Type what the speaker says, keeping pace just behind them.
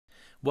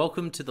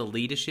Welcome to the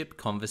Leadership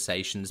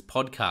Conversations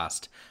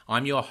podcast.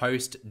 I'm your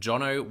host,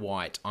 Jono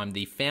White. I'm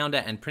the founder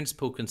and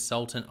principal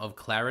consultant of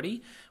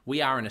Clarity.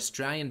 We are an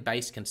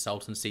Australian-based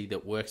consultancy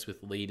that works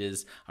with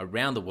leaders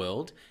around the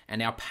world,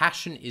 and our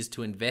passion is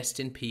to invest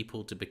in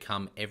people to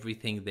become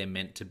everything they're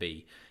meant to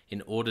be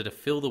in order to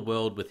fill the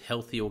world with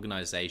healthy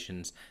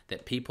organizations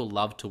that people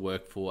love to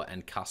work for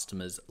and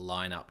customers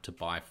line up to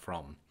buy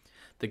from.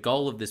 The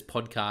goal of this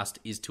podcast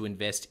is to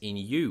invest in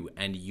you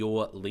and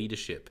your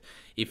leadership.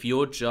 If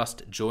you're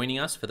just joining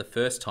us for the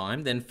first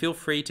time, then feel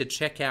free to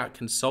check out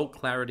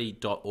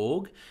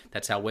consultclarity.org.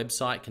 That's our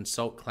website,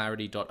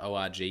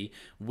 consultclarity.org.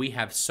 We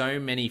have so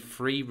many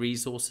free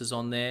resources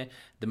on there.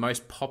 The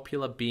most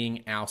popular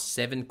being our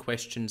 7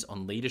 Questions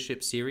on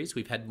Leadership series.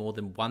 We've had more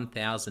than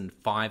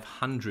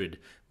 1,500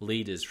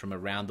 leaders from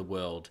around the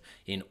world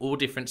in all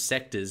different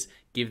sectors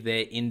give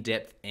their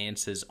in-depth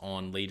answers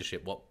on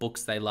leadership, what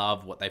books they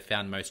love, what they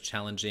found most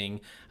challenging,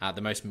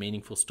 the most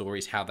meaningful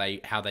stories, how they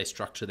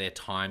structure their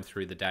time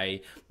through the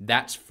day.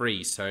 That's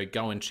free, so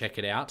go and check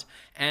it out.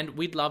 And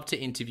we'd love to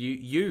interview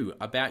you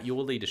about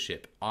your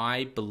leadership.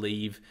 I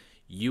believe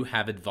you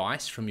have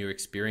advice from your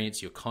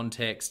experience, your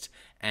context,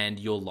 and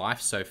your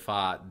life so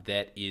far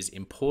that is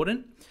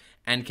important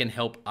and can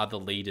help other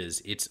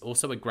leaders. It's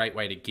also a great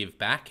way to give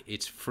back.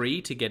 It's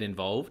free to get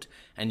involved,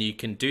 and you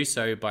can do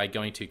so by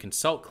going to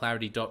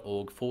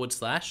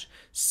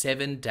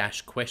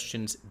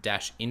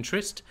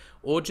consultclarity.org/7-questions-interest,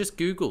 or just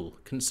Google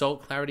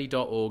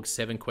consultclarity.org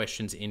 7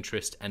 questions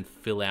interest and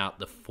fill out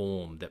the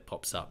form that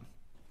pops up.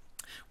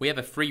 We have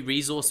a free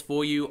resource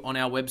for you on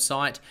our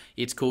website.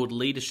 It's called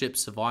Leadership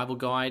Survival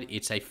Guide.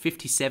 It's a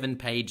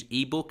 57-page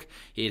ebook.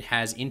 It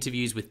has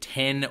interviews with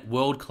 10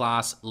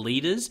 world-class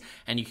leaders,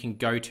 and you can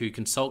go to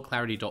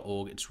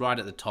consultclarity.org. It's right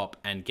at the top,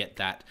 and get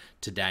that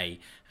today.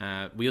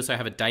 We also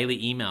have a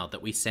daily email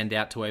that we send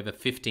out to over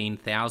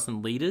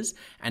 15,000 leaders,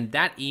 and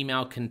that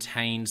email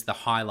contains the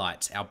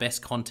highlights, our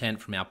best content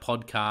from our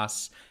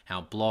podcasts,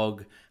 our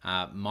blog,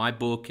 my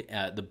book,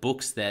 the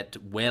books that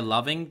we're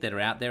loving that are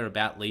out there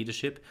about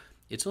leadership.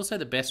 It's also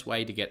the best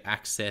way to get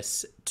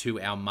access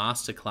to our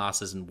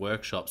masterclasses and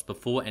workshops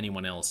before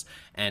anyone else.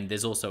 And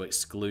there's also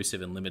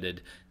exclusive and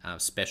limited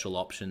special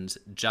options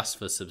just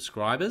for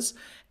subscribers.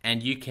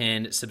 And you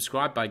can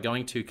subscribe by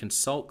going to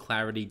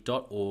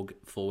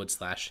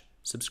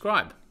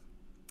consultclarity.org/subscribe.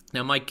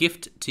 Now, my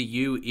gift to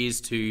you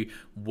is to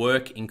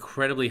work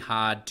incredibly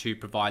hard to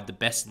provide the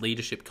best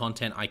leadership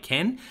content I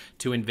can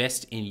to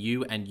invest in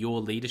you and your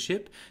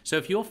leadership. So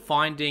if you're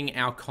finding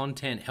our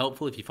content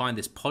helpful, if you find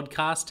this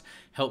podcast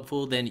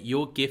helpful, then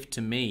your gift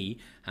to me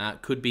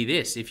could be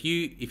this. If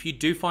you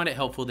do find it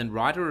helpful, then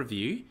write a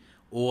review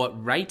or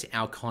rate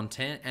our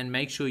content and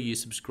make sure you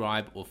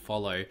subscribe or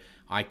follow.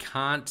 I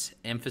can't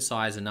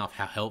emphasize enough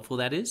how helpful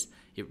that is.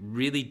 It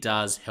really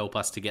does help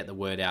us to get the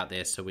word out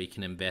there so we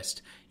can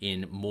invest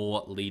in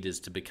more leaders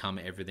to become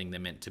everything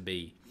they're meant to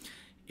be.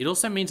 It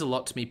also means a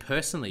lot to me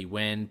personally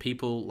when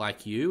people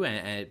like you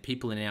and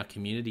people in our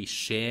community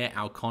share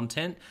our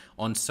content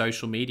on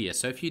social media.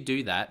 So if you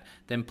do that,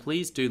 then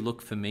please do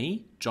look for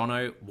me,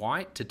 Jono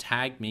White, to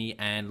tag me,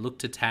 and look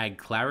to tag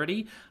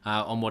Clarity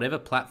on whatever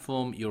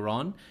platform you're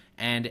on.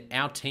 And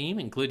our team,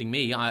 including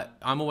me,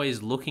 I'm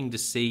always looking to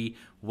see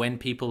when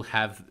people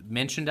have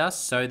mentioned us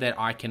so that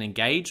I can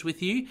engage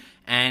with you.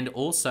 And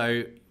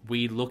also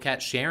we look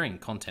at sharing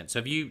content. So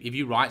if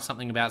you write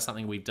something about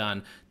something we've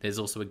done, there's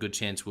also a good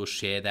chance we'll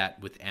share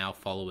that with our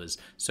followers.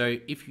 So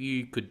if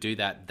you could do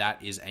that,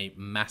 that is a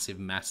massive,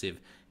 massive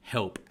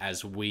help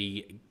as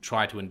we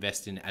try to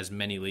invest in as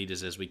many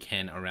leaders as we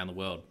can around the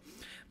world.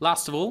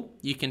 Last of all,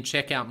 you can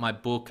check out my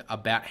book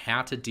about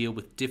how to deal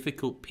with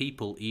difficult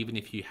people even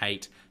if you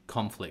hate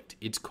conflict.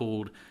 It's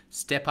called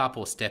Step Up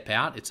or Step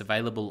Out. It's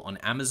available on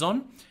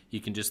Amazon. You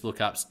can just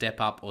look up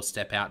Step Up or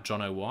Step Out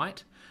Jono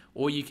White,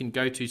 or you can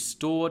go to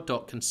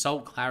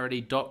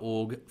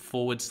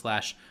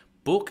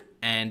store.consultclarity.org/book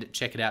and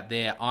check it out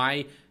there.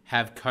 I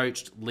have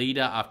coached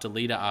leader after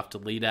leader after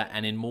leader,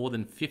 and in more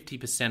than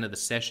 50% of the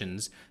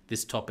sessions,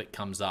 this topic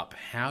comes up.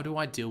 How do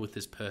I deal with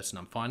this person?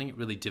 I'm finding it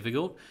really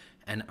difficult,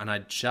 and I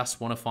just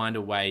want to find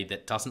a way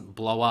that doesn't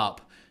blow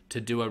up to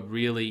do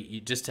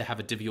just to have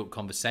a difficult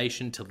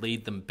conversation, to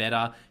lead them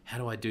better. How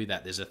do I do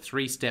that? There's a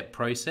 3-step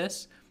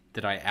process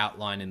that I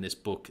outline in this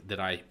book that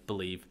I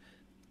believe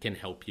can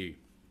help you.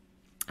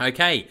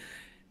 Okay,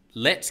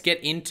 let's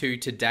get into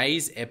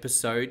today's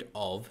episode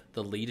of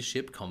the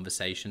Leadership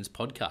Conversations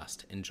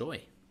podcast.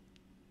 Enjoy.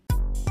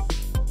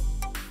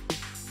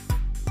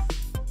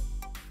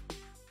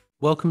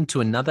 Welcome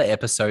to another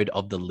episode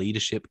of the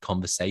Leadership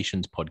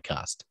Conversations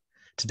podcast.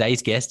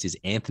 Today's guest is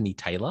Anthony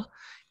Taylor.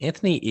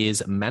 Anthony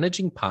is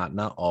managing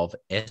partner of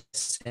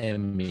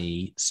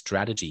SME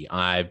Strategy.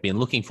 I've been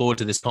looking forward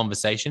to this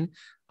conversation.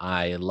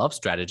 I love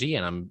strategy,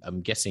 and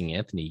I'm guessing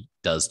Anthony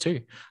does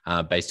too,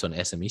 based on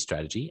SME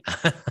Strategy.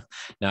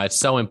 Now, it's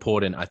so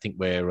important. I think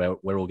we're all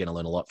going to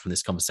learn a lot from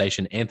this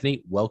conversation.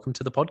 Anthony, welcome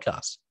to the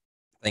podcast.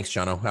 Thanks,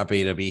 Jono.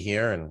 Happy to be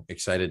here and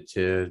excited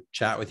to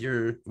chat with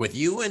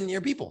you and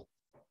your people.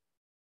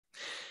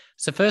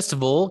 So first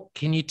of all,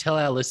 can you tell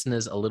our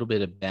listeners a little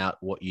bit about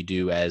what you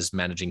do as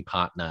managing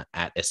partner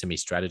at SME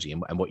Strategy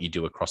and what you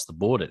do across the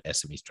board at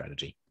SME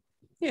Strategy?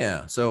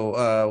 Yeah.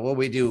 So what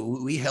we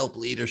do, we help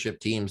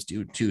leadership teams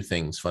do two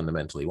things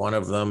fundamentally. One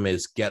of them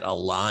is get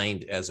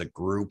aligned as a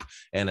group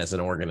and as an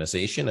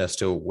organization as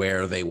to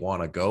where they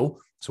want to go.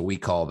 So we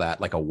call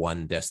that like a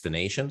one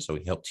destination. So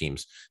we help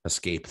teams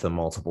escape the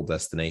multiple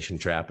destination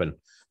trap and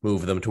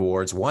move them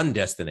towards one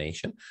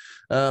destination.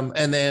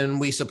 And then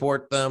we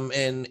support them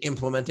in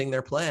implementing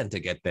their plan to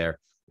get there.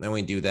 And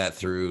we do that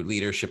through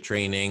leadership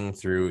training,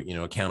 through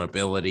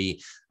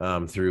accountability,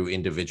 through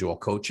individual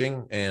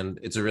coaching. And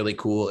it's a really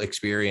cool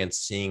experience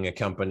seeing a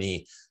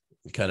company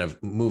kind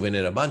of moving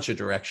in a bunch of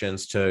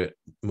directions to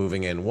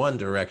moving in one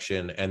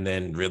direction and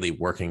then really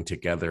working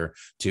together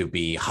to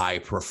be high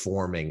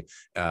performing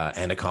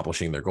and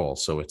accomplishing their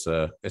goals. So it's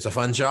a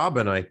fun job,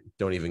 and I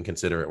don't even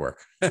consider it work.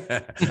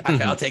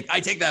 I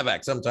take that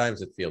back.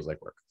 Sometimes it feels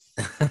like work.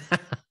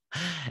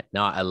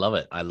 No, I love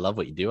it. I love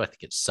what you do. I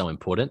think it's so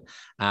important.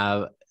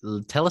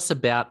 Tell us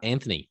about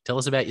Anthony. Tell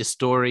us about your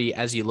story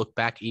as you look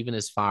back, even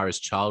as far as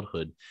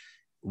childhood.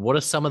 What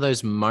are some of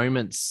those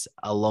moments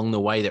along the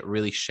way that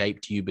really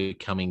shaped you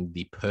becoming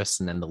the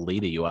person and the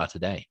leader you are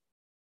today?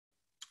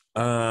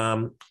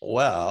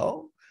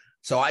 Well,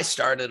 so I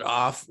started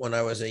off when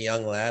I was a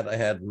young lad. I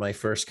had my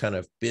first kind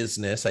of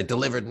business. I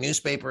delivered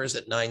newspapers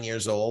at 9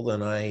 years old,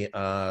 and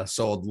I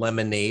sold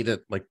lemonade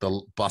at like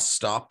the bus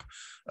stop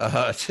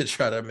to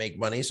try to make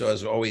money. So I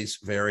was always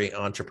very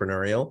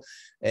entrepreneurial.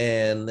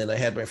 And then I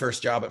had my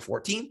first job at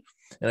 14.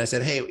 And I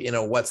said, hey,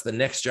 what's the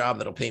next job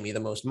that'll pay me the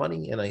most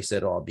money? And I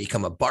said, oh, I'll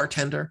become a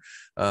bartender.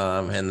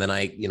 And then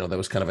that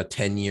was kind of a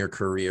 10-year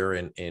career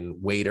in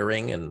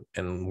waitering.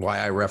 And why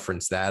I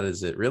reference that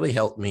is it really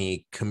helped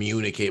me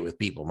communicate with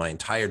people. My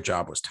entire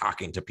job was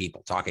talking to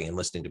people, talking and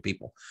listening to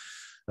people.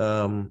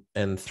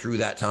 And through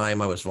that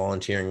time, I was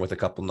volunteering with a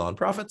couple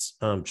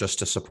nonprofits just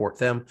to support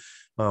them.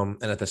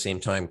 And at the same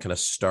time, kind of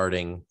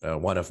starting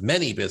one of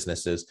many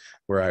businesses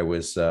where I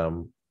was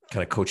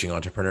kind of coaching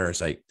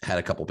entrepreneurs. I had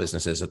a couple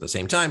businesses at the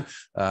same time.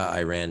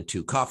 I ran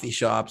 2 coffee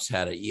shops,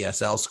 had an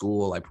ESL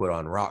school. I put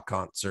on rock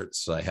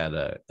concerts. I had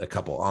a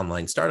couple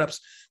online startups,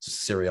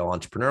 serial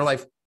entrepreneur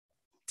life.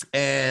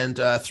 And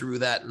through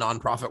that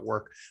nonprofit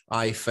work,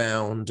 I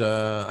found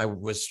I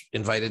was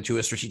invited to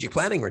a strategic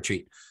planning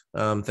retreat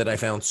that I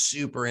found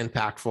super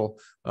impactful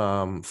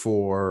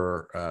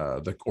for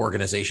the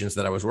organizations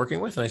that I was working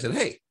with. And I said,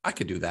 hey, I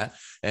could do that.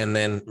 And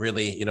then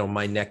really,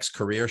 my next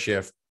career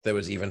shift that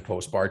was even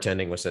post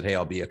bartending was said, hey,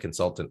 I'll be a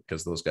consultant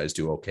because those guys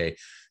do okay.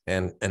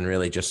 And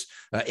really just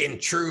in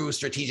true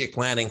strategic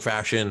planning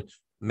fashion,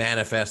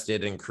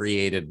 manifested and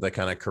created the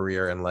kind of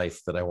career and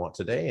life that I want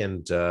today.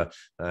 And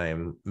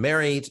I'm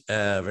married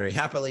very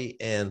happily,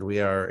 and we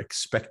are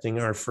expecting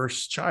our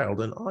first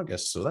child in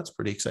August. So that's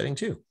pretty exciting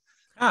too.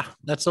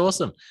 That's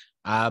awesome.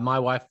 My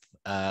wife,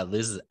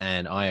 Liz,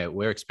 and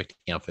we're expecting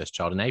our first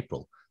child in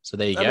April. So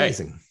there you go.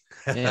 Amazing.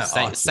 Yeah,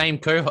 Awesome.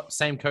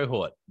 same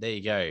cohort. There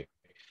you go.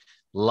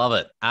 Love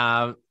it.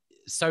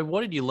 So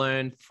what did you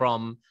learn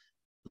from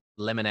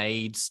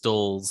lemonade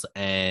stalls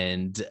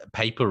and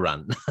paper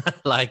run?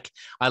 Like,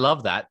 I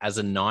love that. As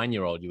a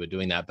 9-year-old, you were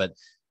doing that. But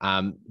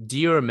do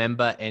you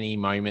remember any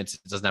moments?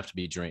 It doesn't have to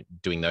be during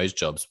doing those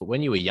jobs, but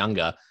when you were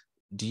younger,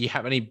 do you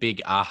have any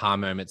big aha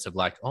moments of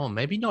like, oh,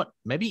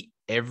 maybe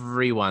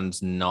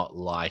everyone's not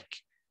like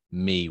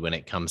me when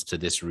it comes to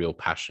this real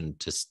passion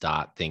to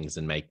start things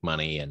and make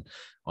money and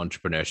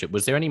entrepreneurship?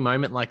 Was there any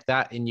moment like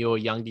that in your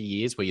younger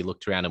years where you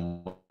looked around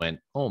and went,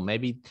 oh,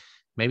 maybe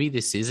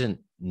this isn't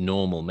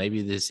normal.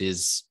 Maybe this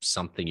is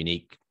something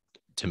unique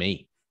to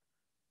me?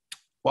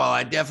 Well,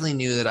 I definitely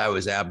knew that I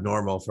was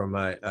abnormal from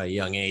a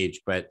young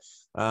age, but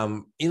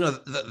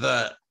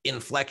the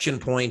inflection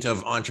point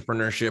of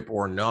entrepreneurship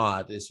or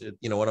not is,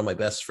 one of my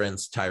best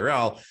friends,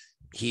 Tyrell,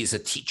 he's a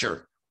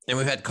teacher. And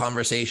we've had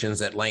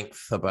conversations at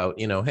length about,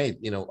 hey,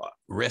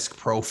 risk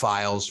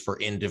profiles for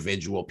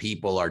individual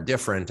people are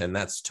different, and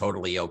that's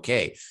totally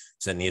okay.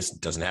 So he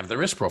doesn't have the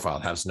risk profile,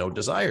 has no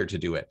desire to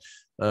do it.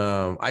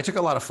 I took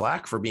a lot of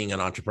flack for being an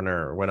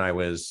entrepreneur when I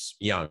was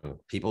young.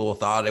 People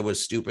thought it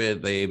was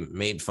stupid. They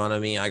made fun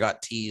of me. I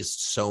got teased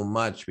so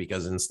much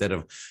because instead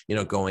of,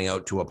 going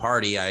out to a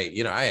party, I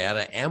had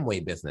an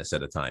Amway business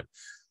at a time.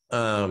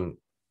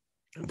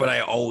 But I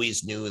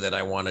always knew that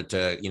I wanted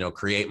to,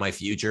 create my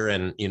future.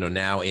 And,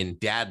 now in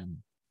dad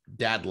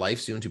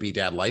life, soon to be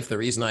dad life, the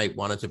reason I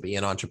wanted to be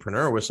an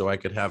entrepreneur was so I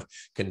could have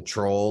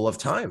control of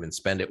time and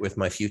spend it with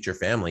my future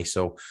family.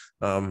 So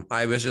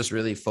I was just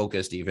really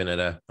focused even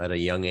at a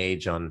young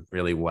age on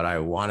really what I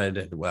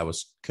wanted. That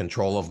was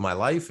control of my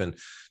life and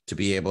to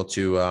be able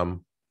to,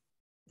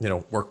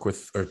 work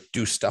with or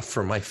do stuff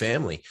for my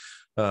family.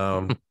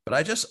 But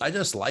I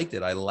just liked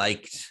it. I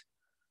liked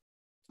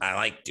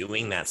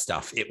doing that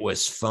stuff. It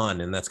was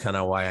fun. And that's kind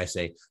of why I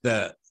say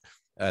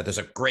there's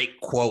a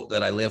great quote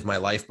that I live my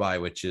life by,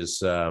 which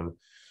is,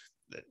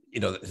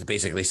 it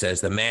basically says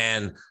the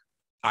man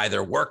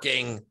either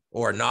working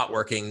or not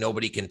working,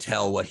 nobody can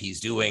tell what he's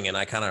doing. And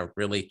I kind of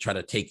really try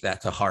to take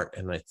that to heart.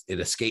 And it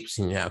escapes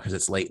me now because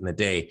it's late in the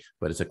day,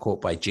 but it's a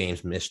quote by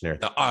James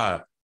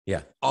Michener.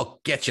 Yeah, I'll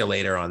get you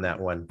later on that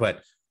one.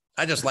 But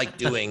I just like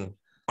doing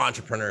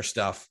entrepreneur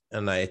stuff,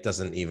 and it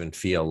doesn't even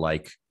feel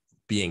like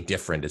being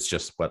different. It's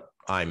just what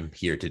I'm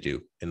here to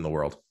do in the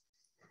world.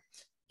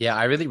 Yeah,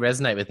 I really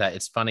resonate with that.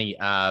 It's funny.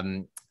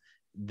 I've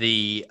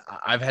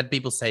had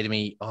people say to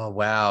me, "Oh,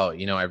 wow,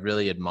 I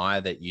really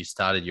admire that you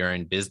started your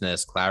own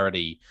business,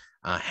 Clarity.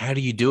 How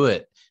do you do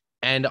it?"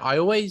 And I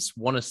always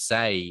want to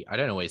say, I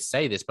don't always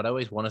say this, but I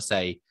always want to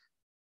say,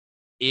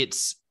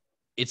 it's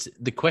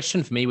the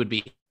question for me would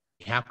be,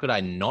 how could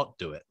I not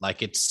do it?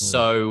 Like it's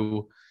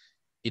so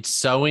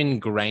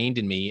ingrained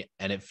in me,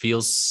 and it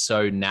feels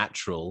so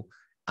natural.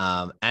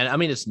 And I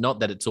mean, it's not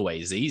that it's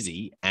always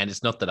easy, and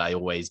it's not that I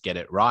always get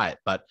it right,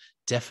 but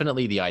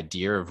definitely the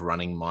idea of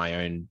running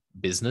my own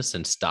business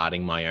and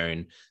starting my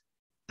own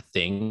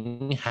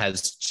thing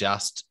has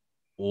just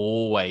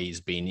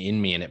always been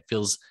in me. And it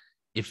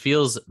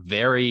feels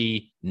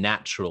very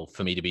natural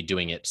for me to be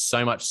doing it,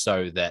 so much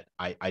so that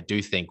I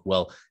do think,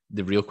 well,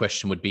 the real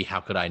question would be, how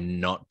could I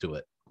not do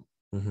it?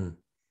 Mm-hmm.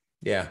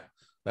 Yeah.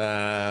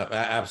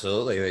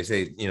 Absolutely. They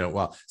say,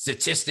 well,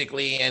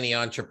 statistically, any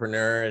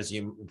entrepreneur, as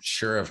you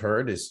sure have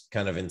heard, is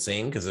kind of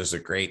insane because there's a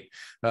great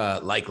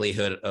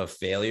likelihood of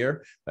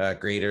failure,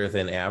 greater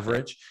than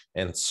average.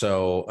 And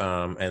so,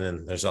 and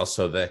then there's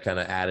also the kind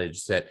of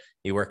adage that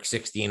you work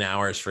 16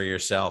 hours for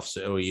yourself,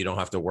 so you don't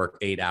have to work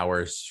 8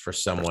 hours for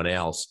someone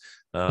else.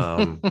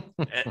 And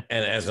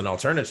as an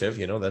alternative,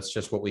 that's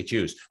just what we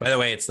choose. By the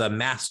way, it's the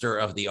master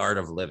of the art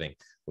of living,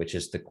 which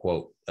is the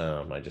quote.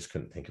 I just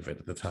couldn't think of it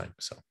at the time.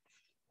 So.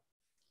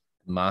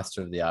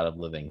 Master of the art of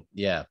living.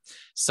 Yeah.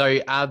 So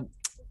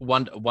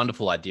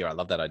wonderful idea. I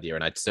love that idea.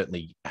 And I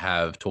certainly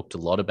have talked a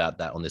lot about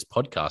that on this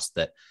podcast,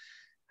 that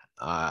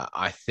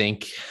I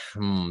think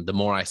the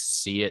more I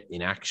see it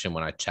in action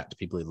when I chat to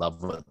people who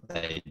love what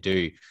they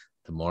do,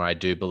 the more I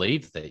do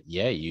believe that,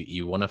 yeah,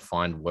 you want to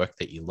find work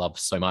that you love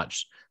so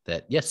much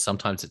that, yes,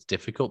 sometimes it's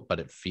difficult, but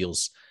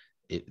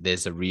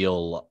there's a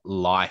real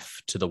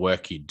life to the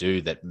work you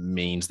do. That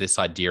means this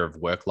idea of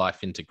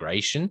work-life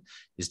integration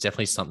is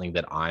definitely something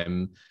that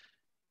I'm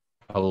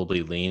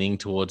probably leaning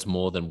towards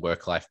more than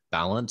work-life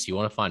balance. You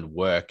want to find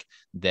work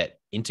that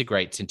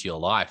integrates into your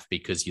life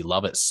because you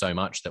love it so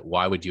much that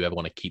why would you ever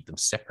want to keep them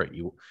separate?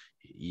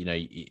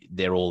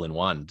 They're all in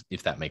one,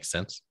 if that makes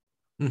sense.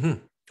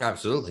 Mm-hmm.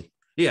 Absolutely.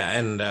 Yeah.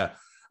 And I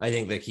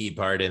think the key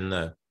part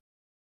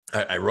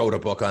I wrote a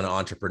book on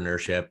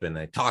entrepreneurship, and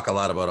I talk a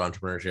lot about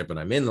entrepreneurship, and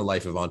I'm in the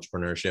life of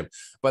entrepreneurship,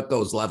 but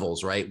those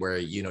levels, right, where,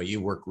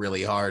 you work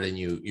really hard and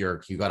you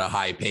got a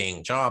high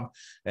paying job,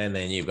 and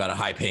then you've got a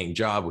high paying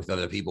job with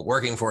other people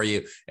working for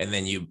you. And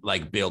then you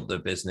like build the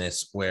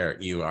business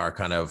where you are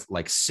kind of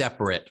like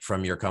separate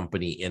from your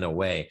company in a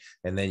way.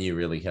 And then you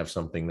really have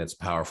something that's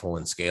powerful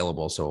and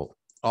scalable. So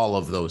all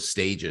of those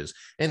stages,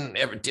 and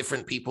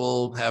different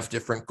people have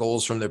different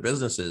goals from their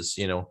businesses.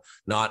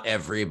 Not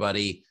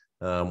everybody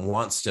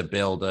wants to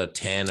build a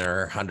 10 or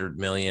 100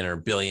 million or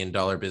 $1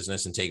 billion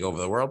business and take over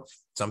the world.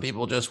 Some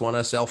people just want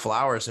to sell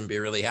flowers and be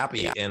really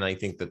happy. Yeah. And I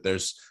think that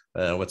there's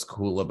what's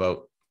cool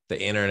about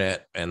the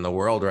internet and the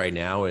world right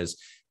now is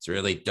it's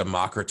really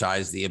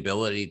democratized the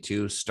ability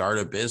to start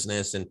a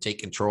business and take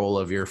control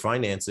of your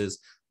finances,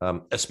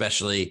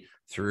 especially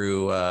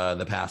through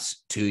the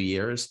past 2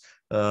 years.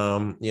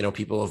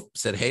 People have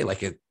said, hey, like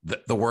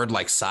the word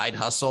like side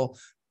hustle,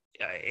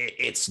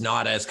 it's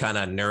not as kind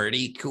of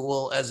nerdy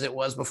cool as it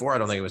was before. I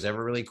don't think it was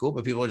ever really cool,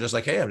 but people are just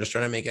like, hey, I'm just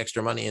trying to make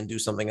extra money and do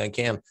something I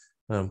can.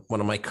 One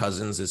of my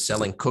cousins is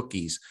selling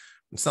cookies.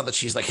 It's not that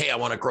she's like, hey, I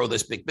want to grow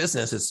this big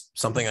business. It's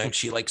something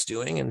she likes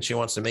doing and she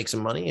wants to make some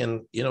money,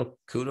 and,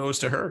 kudos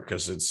to her,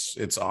 because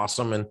it's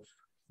awesome. And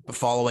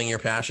following your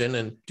passion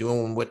and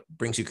doing what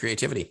brings you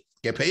creativity,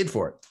 get paid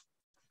for it.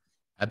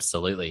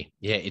 Absolutely.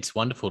 Yeah. It's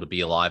wonderful to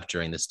be alive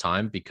during this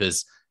time,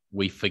 because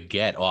we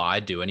forget, or I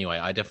do anyway,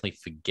 I definitely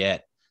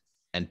forget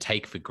and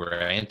take for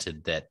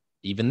granted that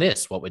even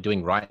what we're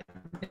doing right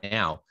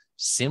now,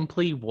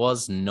 simply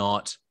was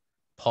not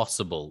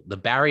possible. The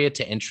barrier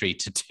to entry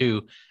to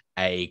do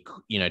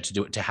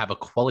to have a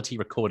quality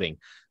recording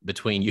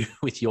between you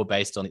with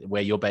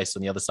where you're based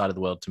on the other side of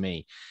the world, to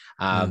me,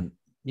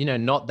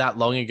 not that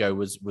long ago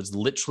was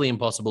literally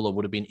impossible, or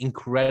would have been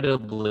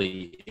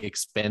incredibly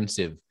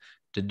expensive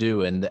to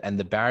do. And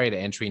the barrier to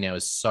entry now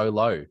is so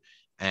low.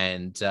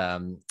 And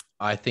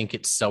I think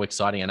it's so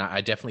exciting. And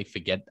I definitely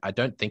forget. I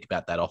don't think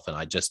about that often.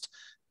 I just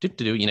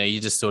you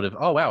just sort of,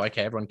 oh, wow,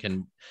 okay,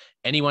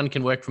 anyone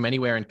can work from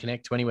anywhere and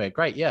connect to anywhere.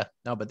 Great. Yeah.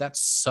 No, but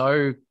that's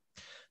so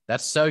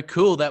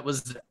cool. That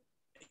was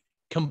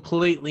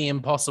completely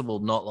impossible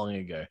not long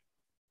ago.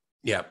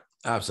 Yeah,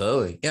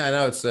 absolutely. Yeah, I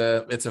know it's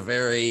a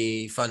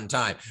very fun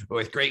time, but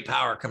with great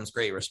power comes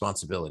great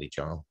responsibility,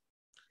 Charles.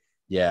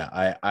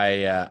 Yeah,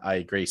 I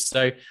agree.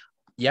 So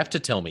you have to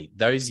tell me,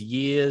 those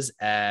years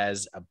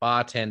as a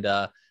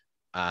bartender,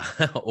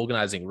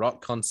 organizing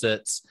rock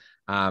concerts,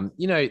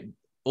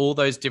 all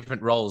those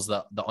different roles,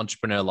 the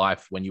entrepreneur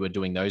life, when you were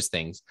doing those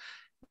things,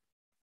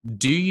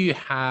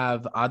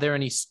 are there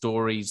any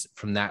stories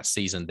from that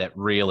season that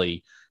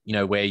really,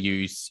 where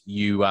you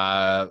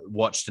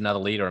watched another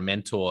leader, a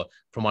mentor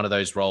from one of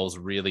those roles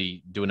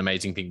really do an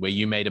amazing thing, where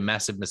you made a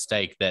massive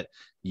mistake that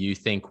you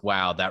think,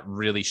 wow, that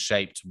really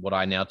shaped what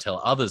I now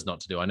tell others not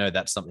to do? I know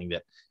that's something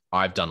that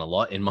I've done a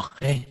lot in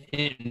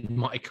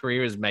my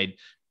career, has made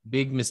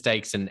big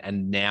mistakes,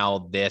 and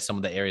now they're some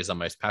of the areas I'm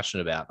most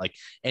passionate about. Like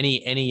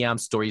any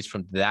stories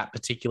from that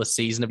particular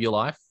season of your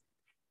life?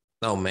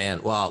 Oh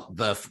man, well,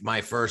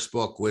 my first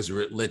book was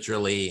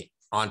literally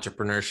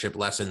entrepreneurship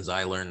lessons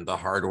I learned the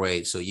hard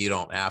way, so you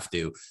don't have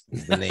to.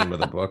 Is the name of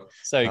the book.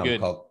 So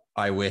good. Called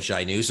I Wish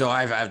I Knew. So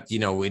I've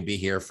we'd be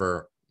here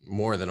for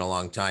more than a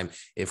long time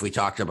if we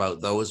talked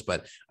about those,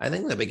 but I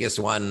think the biggest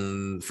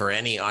one for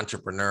any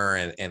entrepreneur,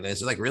 and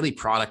it's like really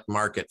product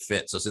market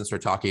fit. So since we're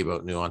talking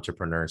about new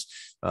entrepreneurs,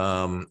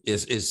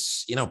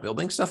 is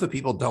building stuff that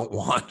people don't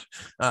want.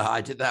 I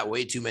did that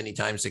way too many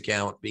times to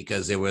count,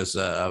 because it was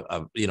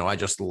I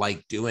just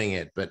like doing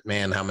it, but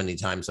man, how many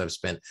times I've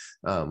spent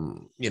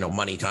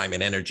money, time,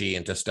 and energy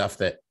into stuff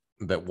that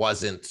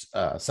wasn't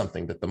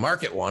something that the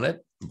market wanted,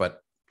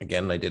 but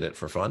again, I did it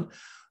for fun.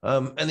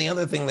 And the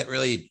other thing that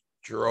really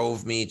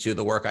drove me to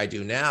the work I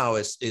do now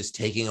is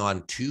taking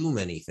on too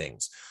many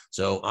things.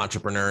 So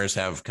entrepreneurs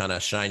have kind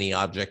of shiny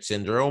object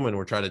syndrome, and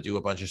we're trying to do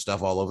a bunch of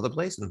stuff all over the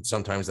place. And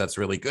sometimes that's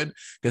really good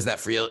because that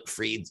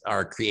frees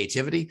our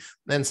creativity.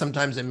 Then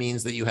sometimes it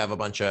means that you have a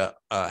bunch of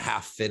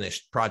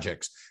half-finished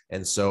projects.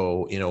 And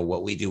so,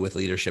 what we do with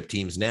leadership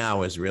teams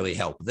now is really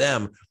help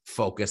them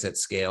focus at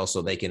scale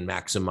so they can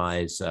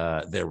maximize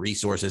their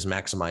resources,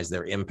 maximize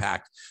their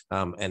impact,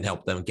 and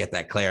help them get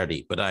that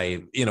clarity. But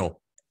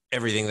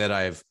everything that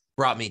I've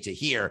brought me to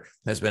here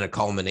has been a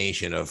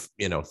culmination of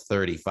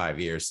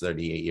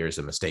 38 years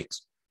of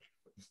mistakes.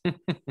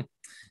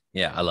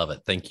 Yeah, I love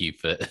it. Thank you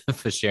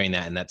for sharing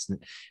that.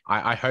 And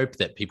I hope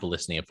that people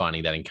listening are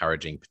finding that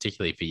encouraging,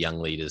 particularly for young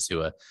leaders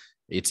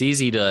it's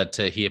easy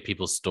to hear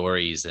people's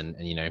stories, and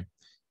you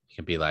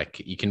can be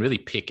like, you can really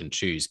pick and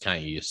choose,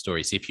 can't you, your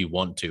stories if you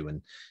want to.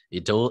 And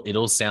it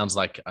all sounds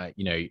like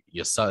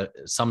you're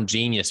some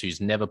genius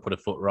who's never put a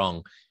foot wrong.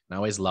 And I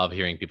always love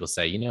hearing people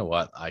say, you know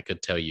what, I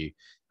could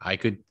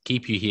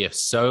keep you here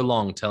so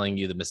long telling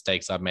you the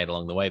mistakes I've made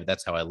along the way, but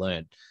that's how I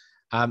learned.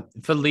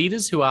 For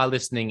leaders who are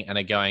listening and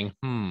are going,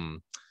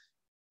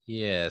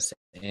 yes,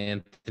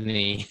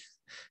 Anthony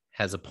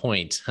has a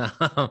point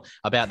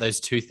about those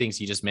two things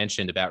you just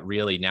mentioned about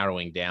really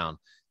narrowing down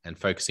and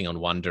focusing on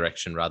one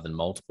direction rather than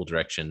multiple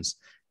directions.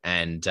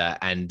 And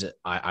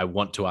I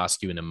want to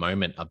ask you in a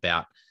moment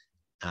about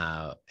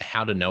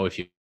how to know if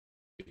you're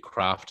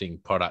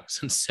crafting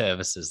products and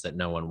services that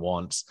no one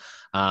wants,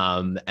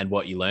 and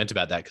what you learned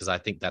about that, because I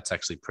think that's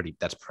actually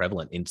that's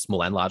prevalent in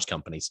small and large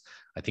companies.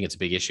 I think it's a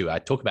big issue. I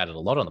talk about it a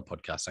lot on the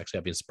podcast. Actually,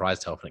 I've been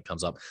surprised how often it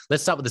comes up.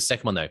 Let's start with the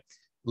second one though.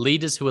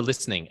 Leaders who are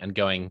listening and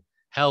going,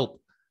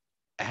 help,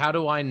 how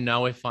do I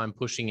know if I'm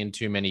pushing in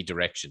too many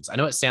directions? I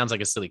know it sounds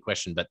like a silly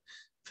question, but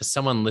for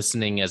someone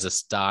listening as a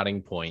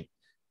starting point,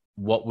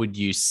 what would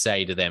you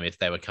say to them if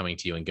they were coming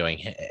to you and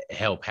going,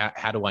 help,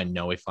 how do I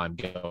know if I'm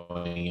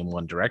going in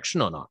one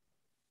direction or not?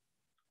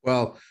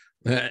 Well,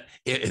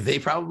 they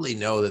probably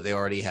know that they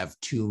already have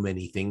too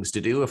many things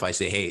to do. If I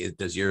say, hey,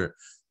 does your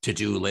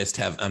to-do list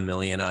have 1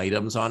 million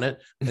items on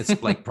it?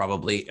 It's like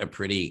probably a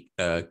pretty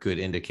good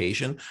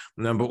indication.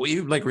 But we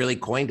really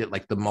coined it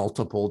like the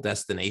multiple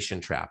destination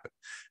trap.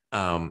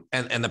 And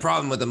the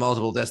problem with the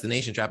multiple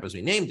destination trap, as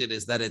we named it,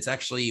 is that it's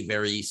actually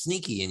very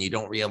sneaky and you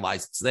don't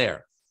realize it's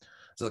there.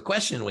 So the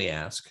question we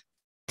ask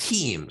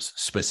teams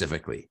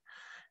specifically,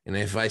 and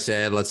if I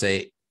said, let's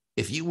say,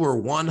 if you were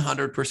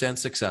 100%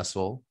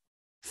 successful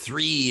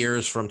 3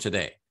 years from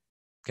today,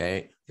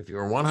 okay, if you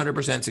were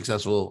 100%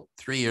 successful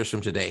 3 years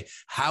from today,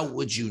 how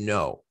would you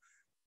know?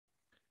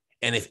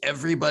 And if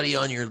everybody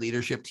on your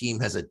leadership team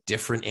has a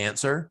different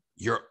answer,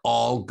 you're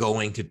all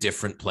going to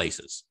different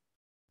places.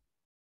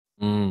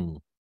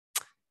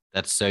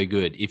 That's so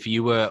good. If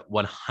you were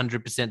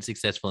 100%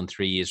 successful in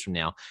 3 years from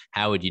now,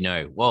 how would you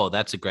know? Whoa,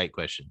 that's a great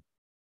question.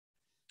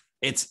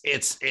 It's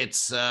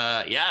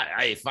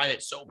I find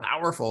it so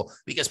powerful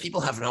because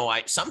people have no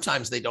idea.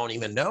 Sometimes they don't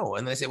even know.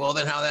 And they say, well,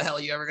 then how the hell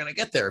are you ever going to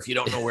get there if you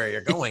don't know where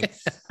you're going?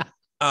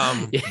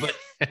 But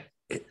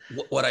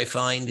what I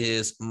find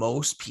is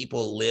most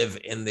people live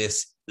in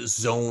this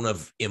zone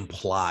of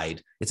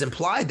implied. It's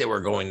implied that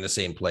we're going to the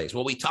same place.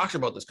 Well, we talked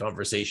about this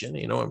conversation,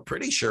 I'm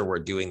pretty sure we're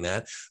doing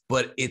that,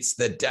 but it's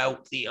the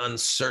doubt, the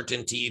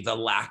uncertainty, the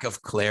lack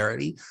of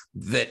clarity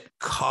that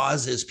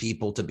causes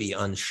people to be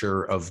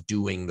unsure of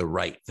doing the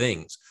right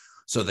things.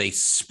 So they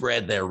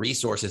spread their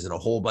resources in a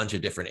whole bunch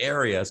of different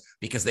areas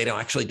because they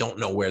don't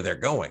know where they're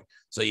going.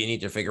 So you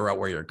need to figure out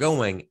where you're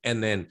going,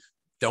 and then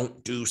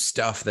don't do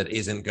stuff that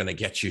isn't going to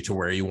get you to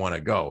where you want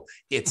to go.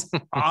 It's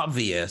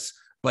obvious,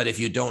 but if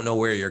you don't know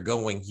where you're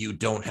going, you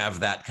don't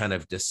have that kind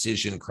of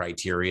decision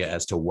criteria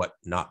as to what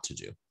not to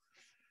do.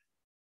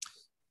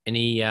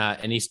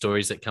 Any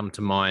stories that come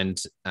to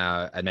mind,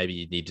 and maybe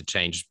you need to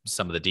change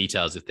some of the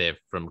details if they're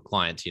from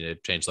clients,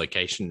 change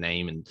location,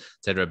 name, and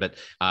etc. But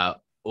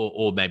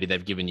or maybe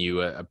they've given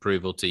you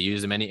approval to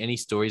use them. Any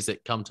stories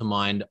that come to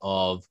mind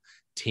of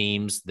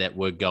teams that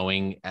were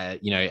going,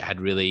 had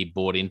really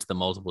bought into the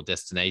multiple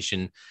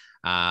destination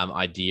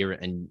idea,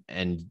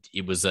 and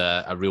it was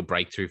a real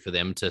breakthrough for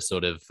them to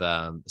sort of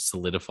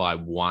solidify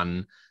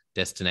one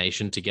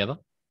destination together?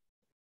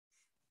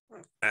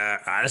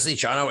 Honestly,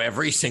 Chano,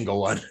 every single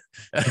one,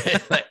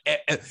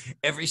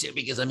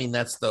 because I mean,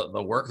 that's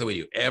the work that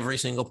we do. Every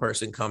single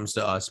person comes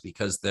to us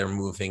because they're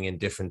moving in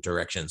different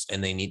directions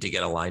and they need to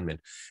get alignment.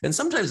 And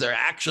sometimes they're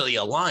actually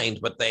aligned,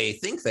 but they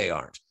think they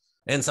aren't.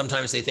 And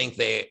sometimes they think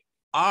they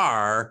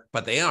are,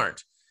 but they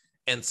aren't.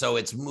 And so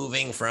it's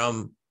moving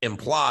from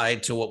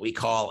implied to what we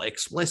call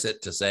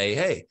explicit, to say,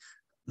 hey,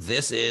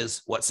 this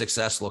is what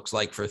success looks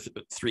like for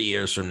 3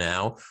 years from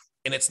now.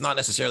 And it's not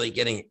necessarily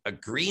getting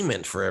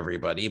agreement for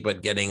everybody,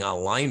 but getting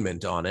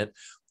alignment on it,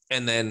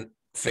 and then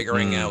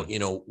figuring out,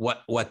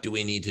 what do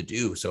we need to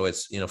do? So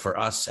it's, for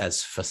us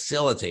as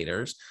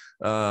facilitators,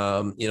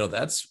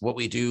 that's what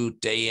we do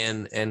day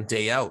in and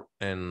day out.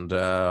 And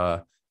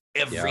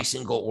every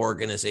single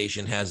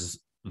organization has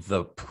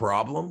the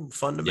problem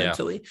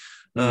fundamentally.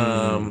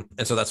 And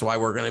so that's why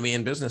we're going to be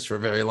in business for a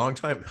very long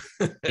time.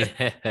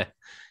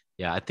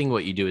 Yeah. I think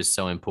what you do is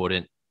so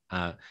important.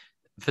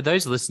 For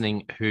those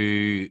listening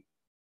who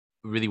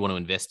really want to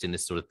invest in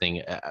this sort of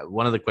thing,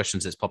 one of the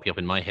questions that's popping up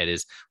in my head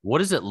is, what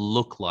does it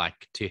look like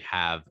to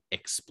have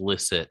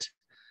explicit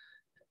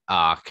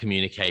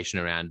communication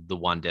around the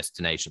one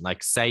destination?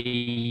 Like, say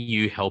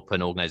you help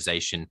an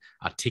organization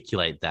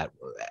articulate that.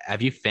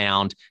 Have you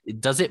found,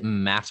 does it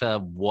matter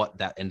what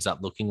that ends up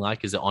looking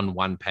like? Is it on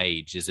one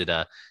page? Is it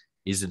a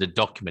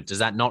document? Does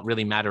that not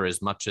really matter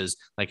as much as,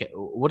 like,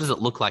 what does it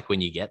look like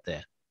when you get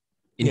there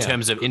in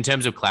terms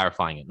of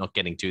clarifying it, not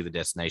getting to the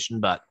destination,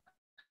 but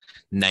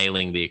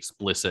nailing the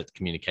explicit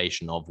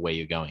communication of where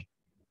you're going?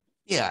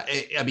 Yeah,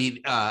 I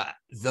mean,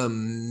 the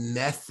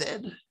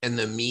method and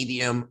the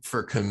medium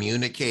for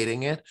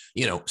communicating it,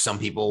 some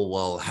people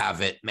will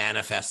have it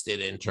manifested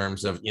in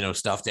terms of,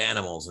 stuffed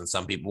animals, and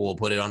some people will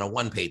put it on a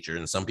one-pager,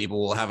 and some people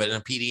will have it in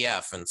a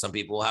PDF, and some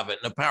people will have it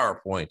in a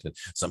PowerPoint, and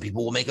some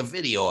people will make a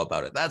video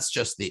about it. That's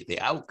just the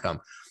outcome.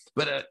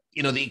 But,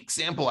 the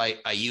example I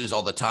use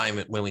all the time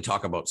when we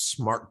talk about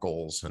SMART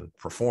goals and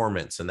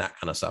performance and that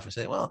kind of stuff, I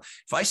say, well,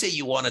 if I say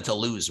you wanted to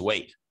lose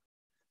weight,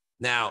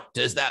 now,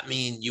 does that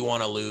mean you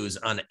want to lose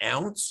an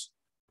ounce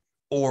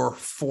or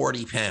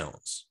 40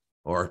 pounds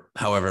or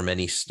however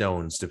many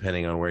stones,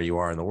 depending on where you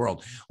are in the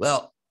world?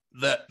 Well,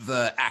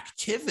 the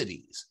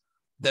activities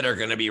that are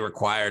going to be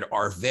required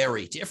are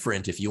very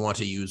different if you want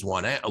to lose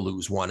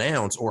 1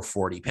 ounce or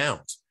 40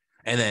 pounds.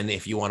 And then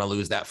if you want to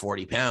lose that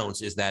 40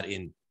 pounds, is that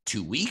in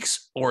 2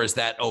 weeks or is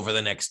that over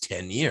the next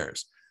 10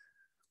 years?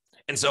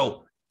 And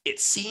so it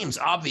seems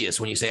obvious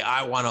when you say,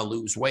 I want to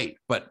lose weight,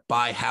 but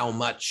by how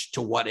much,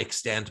 to what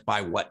extent,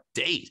 by what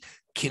date,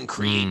 can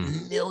create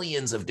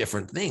millions of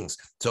different things.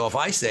 So if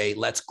I say,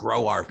 let's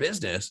grow our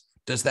business,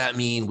 does that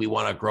mean we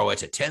want to grow it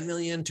to 10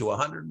 million, to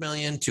 100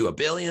 million, to a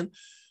billion?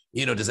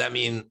 Does that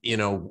mean,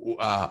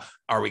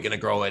 are we going to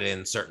grow it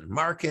in certain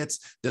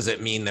markets? Does it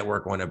mean that we're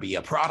going to be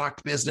a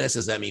product business?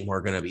 Does that mean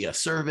we're going to be a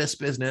service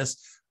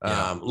business?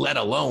 Let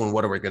alone,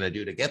 what are we going to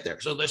do to get there?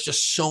 So there's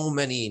just so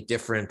many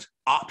different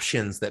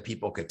options that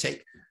people could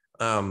take.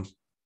 And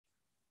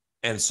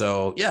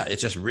so,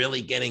 it's just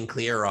really getting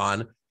clear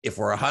on, if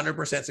we're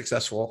 100%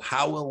 successful,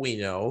 how will we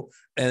know?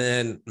 And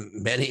then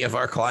many of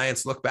our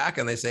clients look back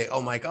and they say,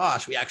 oh my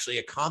gosh, we actually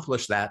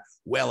accomplished that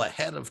well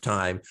ahead of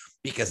time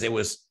because it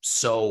was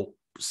so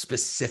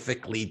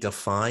specifically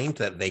defined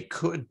that they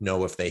could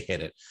know if they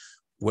hit it.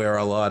 Where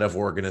a lot of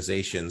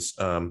organizations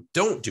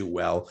don't do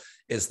well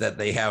is that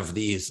they have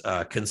these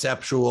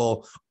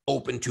conceptual,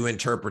 open to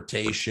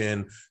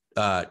interpretation,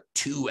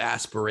 too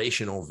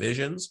aspirational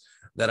visions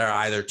that are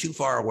either too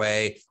far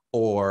away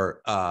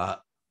or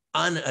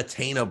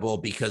unattainable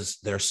because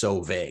they're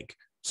so vague.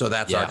 So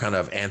that's our kind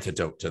of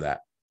antidote to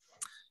that.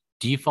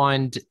 Do you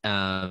find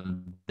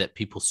that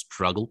people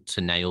struggle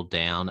to nail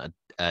down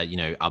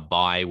a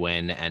buy,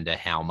 when, and a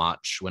how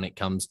much when it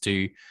comes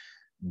to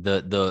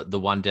the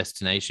one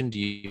destination? Do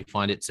you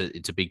find it's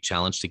a big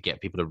challenge to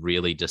get people to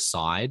really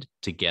decide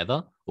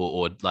together,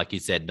 or like you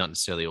said, not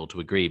necessarily all to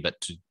agree,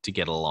 but to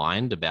get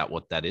aligned about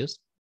what that is?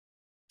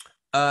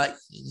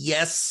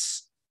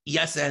 Yes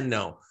and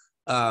no.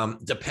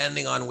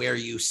 Depending on where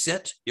you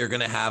sit, you're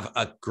going to have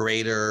a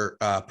greater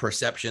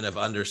perception of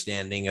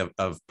understanding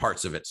of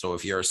parts of it. So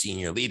if you're a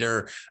senior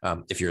leader,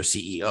 if you're a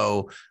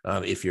CEO,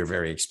 if you're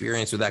very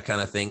experienced with that kind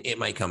of thing, it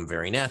might come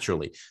very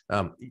naturally.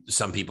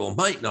 Some people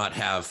might not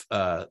have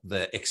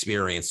the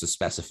experience of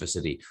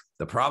specificity.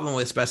 The problem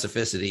with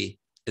specificity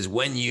is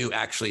when you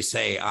actually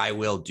say, I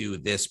will do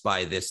this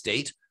by this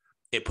date,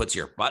 it puts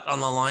your butt on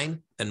the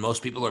line. And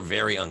most people are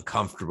very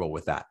uncomfortable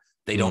with that.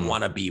 They don't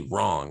want to be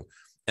wrong.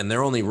 and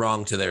they're only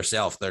wrong to their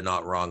self. They're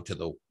not wrong to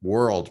the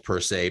world per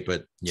se,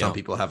 but some Yeah.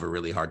 people have a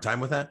really hard time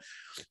with that.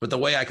 But the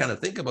way I kind of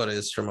think about it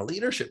is from a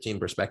leadership team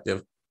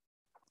perspective.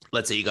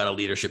 Let's say you got a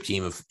leadership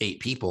team of 8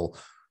 people.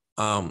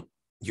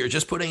 You're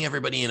just putting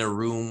everybody in a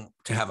room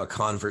to have a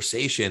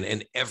conversation,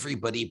 and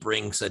everybody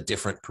brings a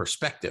different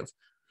perspective.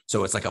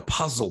 So it's like a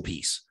puzzle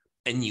piece,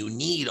 and you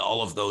need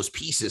all of those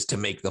pieces to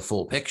make the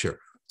full picture.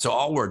 So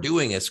all we're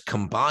doing is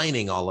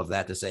combining all of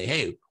that to say,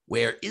 hey,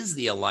 where is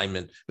the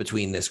alignment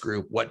between this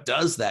group? What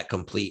does that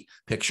complete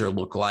picture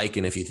look like?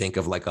 And if you think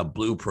of like a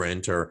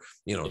blueprint or,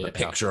 the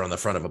picture on the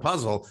front of a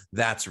puzzle,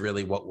 that's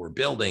really what we're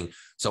building.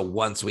 So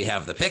once we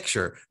have the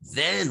picture,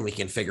 then we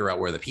can figure out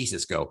where the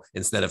pieces go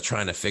instead of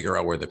trying to figure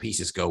out where the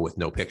pieces go with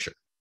no picture.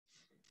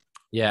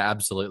 Yeah,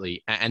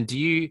 absolutely. And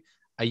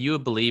are you a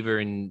believer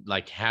in,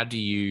 like, how do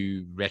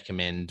you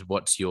recommend,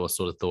 what's your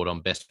sort of thought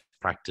on best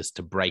practice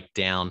to break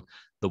down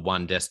the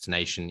one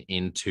destination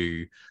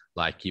into,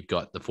 like, you've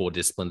got the 4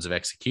 disciplines of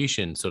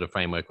execution sort of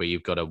framework where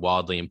you've got a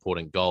wildly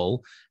important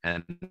goal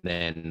and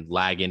then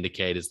lag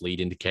indicators, lead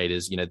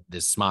indicators,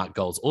 there's SMART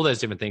goals, all those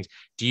different things.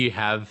 Do you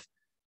have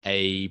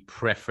a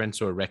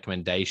preference or a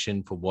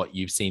recommendation for what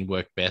you've seen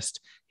work best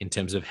in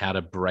terms of how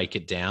to break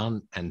it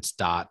down and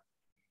start,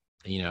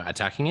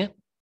 attacking it?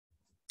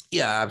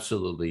 Yeah,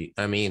 absolutely.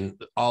 I mean,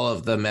 all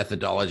of the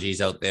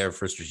methodologies out there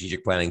for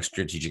strategic planning,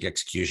 strategic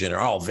execution are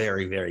all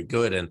very, very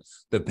good. And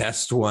the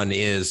best one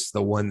is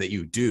the one that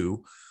you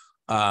do.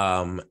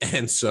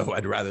 And so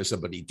I'd rather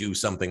somebody do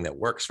something that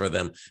works for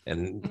them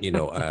and,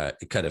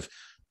 kind of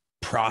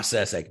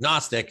process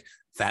agnostic.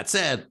 That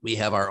said, we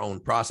have our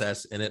own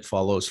process and it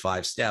follows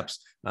 5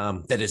 steps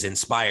that is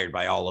inspired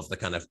by all of the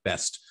kind of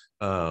best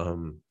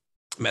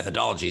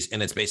methodologies.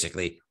 And it's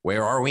basically,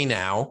 where are we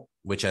now,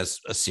 which has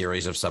a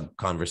series of sub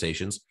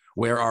conversations.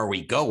 Where are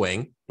we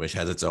going, which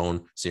has its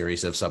own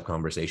series of sub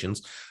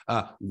conversations.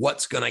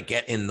 What's going to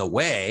get in the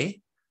way?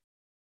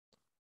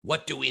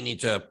 What do we need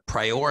to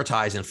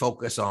prioritize and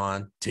focus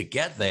on to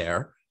get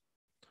there?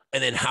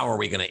 And then how are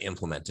we going to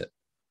implement it?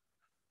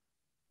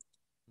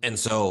 And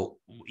so,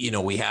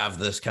 we have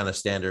this kind of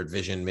standard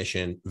vision,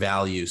 mission,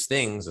 values,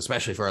 things,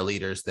 especially for our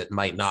leaders that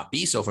might not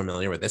be so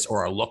familiar with this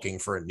or are looking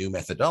for a new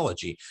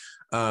methodology.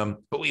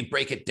 But we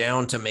break it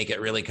down to make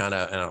it really kind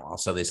of, and I'll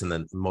say this in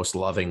the most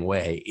loving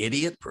way,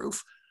 idiot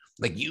proof.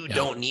 Like you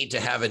don't need to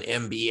have an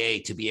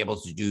MBA to be able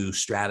to do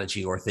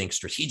strategy or think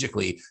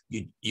strategically.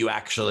 You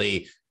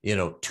actually,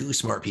 2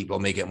 smart people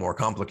make it more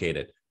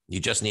complicated. You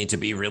just need to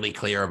be really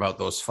clear about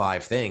those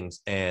 5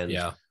 things and,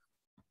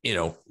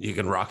 you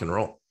can rock and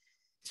roll.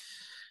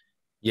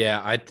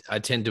 Yeah, I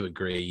tend to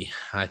agree.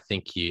 I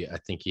think you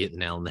hit the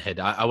nail on the head.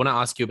 I want to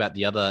ask you about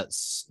the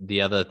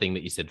other thing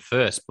that you said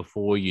first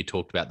before you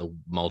talked about the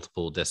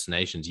multiple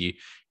destinations. You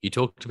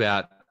talked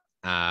about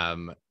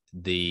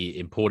the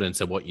importance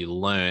of what you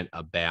learned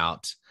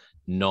about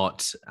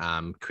not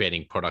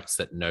creating products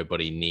that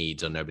nobody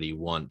needs or nobody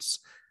wants.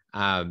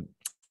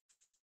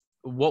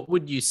 What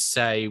would you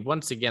say?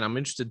 Once again, I'm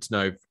interested to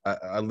know.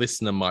 A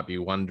listener might be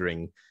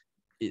wondering,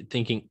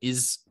 thinking,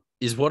 is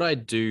what I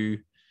do,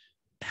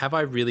 have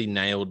I really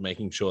nailed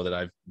making sure that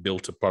I've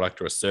built a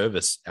product or a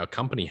service our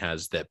company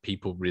has that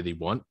people really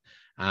want?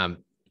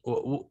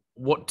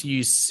 What do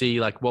you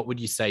see? Like, what would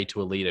you say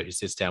to a leader who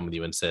sits down with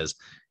you and says,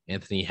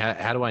 Anthony,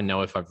 how do I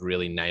know if I've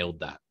really nailed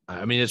that?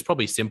 I mean, it's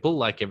probably simple,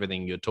 like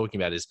everything you're talking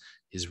about is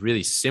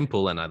really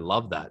simple. And I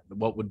love that.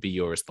 What would be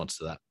your response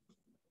to that?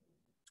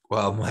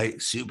 Well, my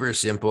super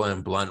simple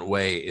and blunt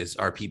way is,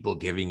 are people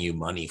giving you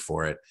money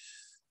for it?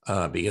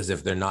 Because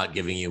if they're not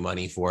giving you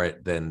money for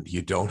it, then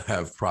you don't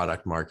have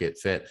product market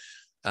fit.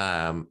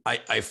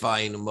 I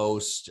find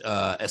most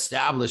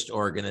established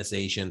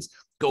organizations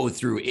go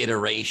through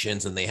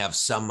iterations and they have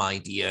some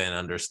idea and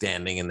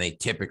understanding, and they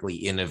typically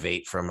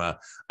innovate from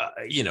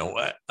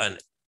an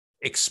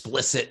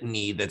explicit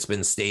need that's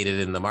been stated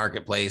in the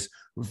marketplace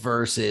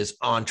versus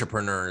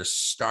entrepreneurs,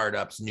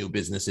 startups, new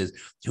businesses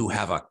who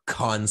have a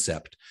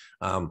concept.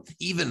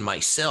 Even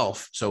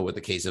myself, so with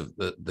the case of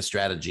the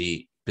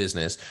strategy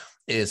business,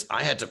 is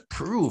I had to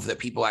prove that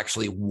people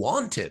actually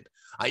wanted.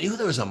 I knew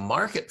there was a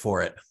market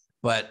for it,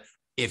 but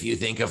if you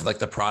think of like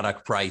the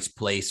product, price,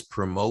 place,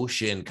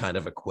 promotion kind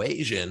of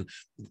equation,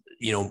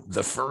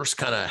 the first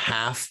kind of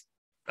half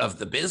of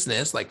the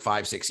business, like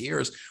 5-6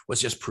 years, was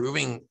just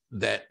proving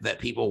that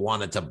people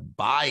wanted to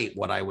buy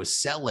what I was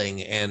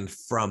selling. And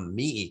from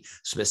me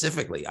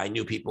specifically, I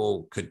knew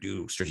people could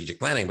do strategic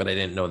planning, but I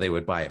didn't know they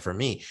would buy it from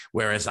me.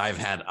 Whereas I've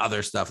had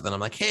other stuff that I'm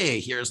like, hey,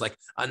 here's like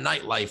a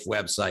nightlife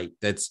website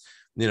that's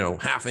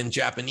half in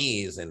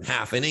Japanese and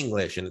half in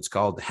English, and it's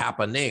called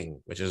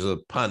Happening, which is a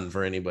pun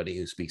for anybody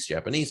who speaks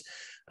Japanese.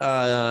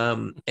 But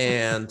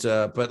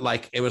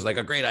like, it was like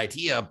a great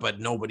idea, but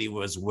nobody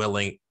was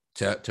willing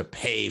to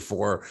pay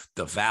for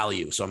the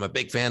value. So I'm a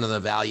big fan of the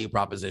value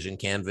proposition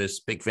canvas,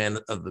 big fan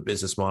of the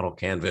business model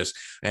canvas,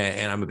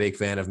 and I'm a big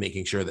fan of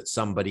making sure that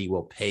somebody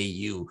will pay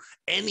you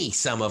any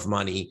sum of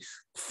money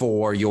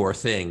for your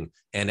thing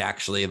and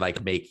actually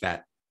like make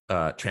that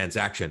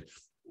transaction.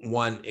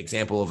 One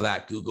example of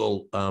that,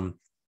 Google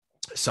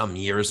some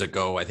years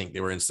ago. I think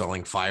they were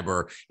installing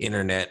fiber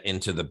internet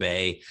into the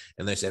Bay.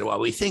 And they said, well,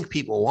 we think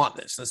people want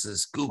this. This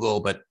is Google,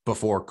 but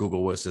before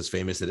Google was as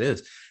famous as it is.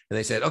 And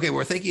they said, okay,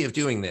 we're thinking of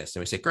doing this.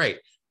 And we said, great.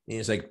 And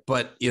he's like,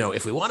 but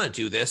if we want to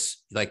do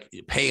this, like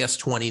pay us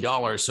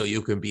 $20 so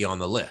you can be on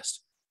the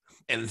list.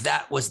 And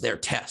that was their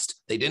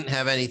test. They didn't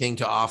have anything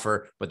to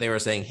offer, but they were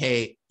saying,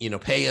 hey,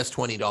 pay us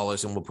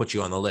 $20 and we'll put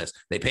you on the list.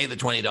 They paid the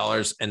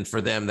 $20. And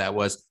for them, that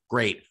was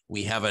great.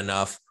 We have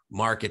enough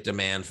market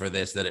demand for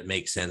this that it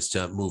makes sense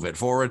to move it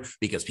forward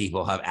because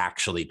people have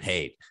actually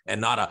paid,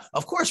 and not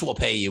of course we'll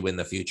pay you in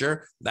the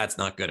future. That's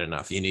not good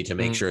enough. You need to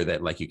make sure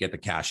that like you get the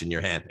cash in your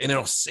hand, and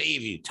it'll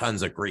save you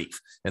tons of grief.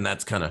 And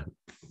that's kind of,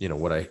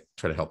 what I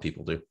try to help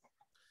people do.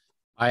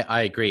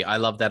 I agree. I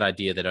love that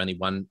idea that only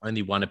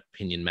one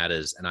opinion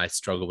matters. And I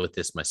struggle with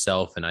this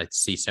myself. And I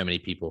see so many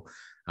people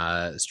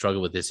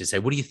struggle with this. They say,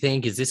 what do you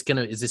think? Is this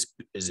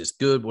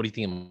good? What do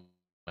you think?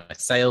 My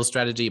sales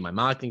strategy, my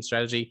marketing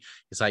strategy.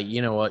 It's like,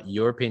 you know what,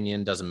 your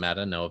opinion doesn't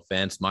matter. No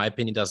offense. My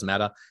opinion doesn't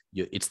matter.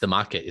 It's the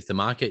market. If the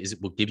market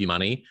will give you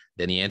money,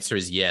 then the answer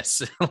is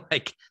yes.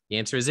 Like the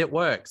answer is it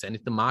works. And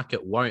if the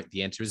market won't,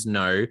 the answer is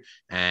no.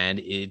 And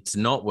it's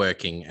not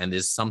working. And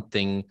there's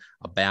something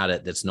about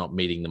it that's not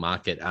meeting the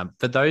market.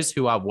 For those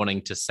who are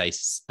wanting to say,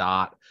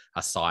 start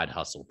a side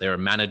hustle, they're a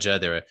manager,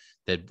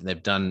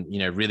 they've done,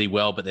 really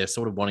well, but they're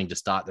sort of wanting to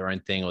start their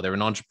own thing, or they're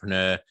an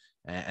entrepreneur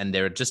and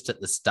they're just at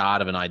the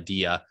start of an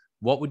idea.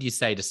 What would you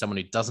say to someone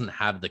who doesn't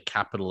have the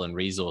capital and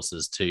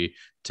resources to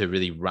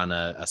really run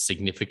a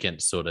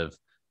significant sort of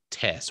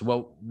test?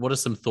 Well, what are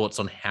some thoughts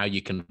on how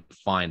you can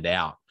find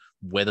out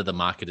whether the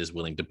market is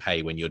willing to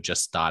pay when you're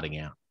just starting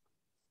out?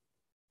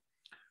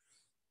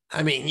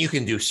 I mean, you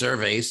can do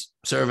surveys.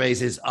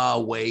 Surveys is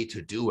a way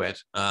to do it.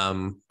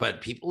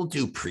 But people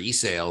do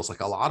pre-sales,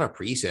 like a lot of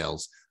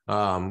pre-sales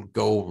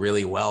go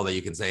really well, that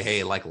you can say,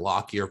 hey, like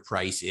lock your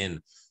price in.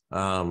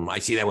 I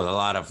see that with a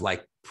lot of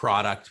like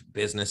product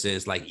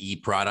businesses, like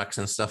e-products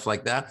and stuff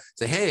like that.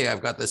 Say, hey,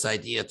 I've got this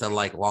idea to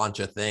like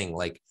launch a thing,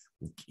 like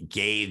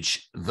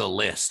gauge the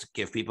list,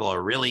 give people a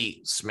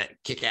really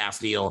kick-ass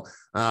deal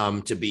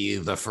to be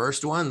the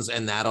first ones.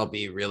 And that'll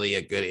be really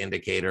a good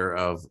indicator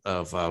of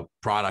a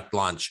product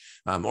launch.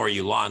 Or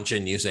you launch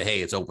and you say, hey,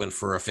 it's open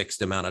for a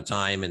fixed amount of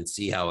time and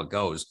see how it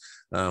goes.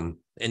 And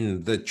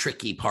the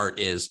tricky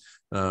part is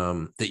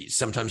that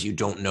sometimes you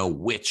don't know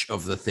which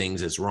of the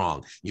things is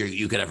wrong.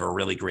 You could have a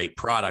really great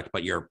product,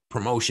 but your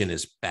promotion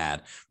is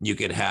bad. You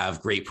could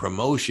have great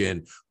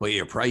promotion, but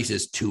your price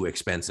is too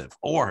expensive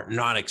or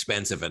not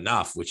expensive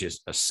enough, which is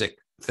a sick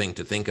thing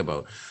to think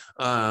about.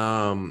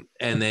 And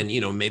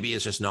then, maybe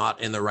it's just not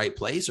in the right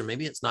place, or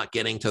maybe it's not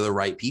getting to the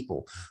right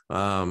people.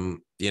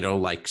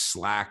 Like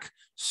Slack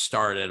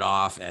started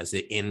off as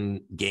an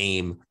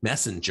in-game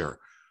messenger.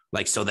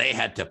 Like, so they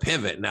had to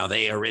pivot. Now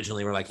they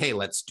originally were like, hey,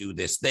 let's do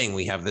this thing.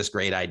 We have this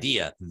great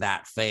idea.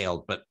 That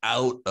failed. But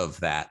out of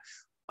that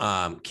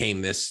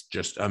came this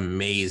just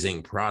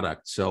amazing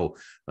product. So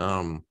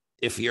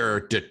if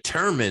you're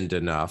determined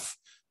enough,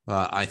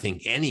 I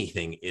think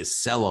anything is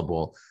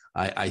sellable.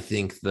 I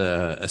think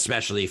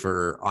especially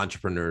for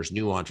entrepreneurs,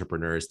 new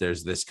entrepreneurs,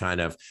 there's this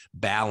kind of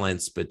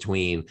balance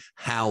between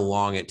how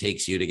long it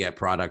takes you to get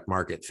product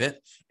market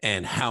fit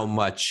and how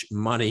much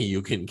money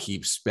you can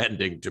keep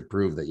spending to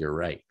prove that you're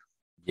right.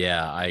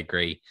 Yeah, I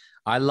agree.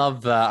 I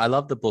love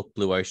the book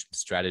Blue Ocean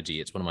Strategy.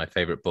 It's one of my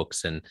favorite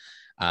books, and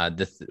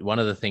one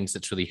of the things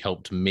that's really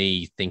helped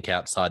me think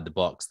outside the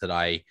box that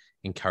I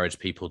encourage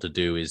people to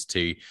do is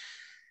to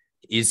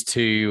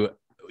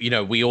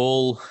we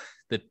all,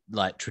 that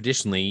like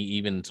traditionally,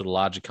 even sort of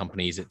larger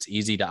companies, it's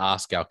easy to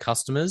ask our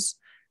customers,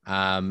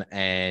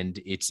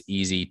 and it's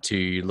easy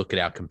to look at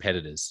our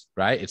competitors,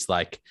 right? It's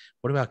like,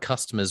 what do our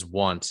customers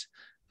want?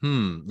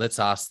 Let's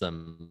ask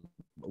them.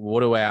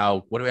 What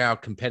are our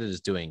competitors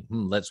doing?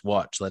 Let's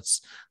watch.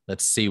 Let's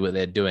see what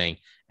they're doing.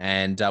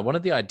 And one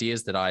of the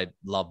ideas that I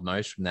love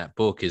most from that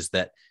book is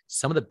that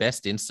some of the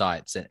best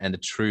insights and the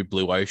true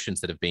blue oceans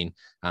that have been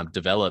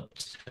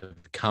developed have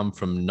come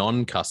from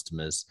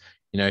non-customers.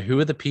 Who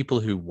are the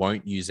people who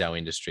won't use our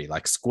industry?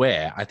 Like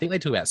Square. I think they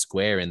talk about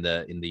Square in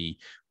the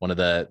one of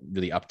the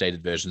really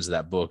updated versions of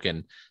that book,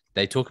 and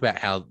they talk about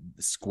how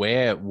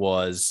Square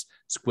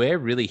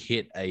really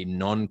hit a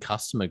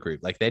non-customer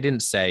group. Like they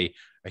didn't say,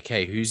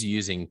 okay, who's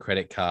using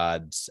credit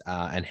cards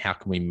and how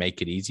can we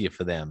make it easier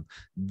for them?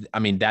 I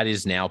mean, that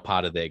is now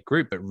part of their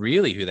group, but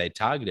really who they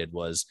targeted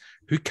was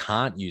who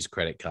can't use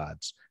credit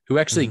cards, who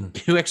actually, not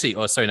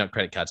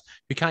credit cards,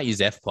 who can't use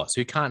FPOS,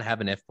 who can't have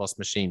an FPOS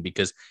machine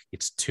because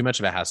it's too much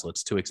of a hassle,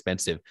 it's too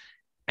expensive.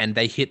 And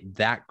they hit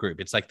that group.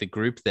 It's like the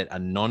group that are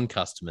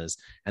non-customers.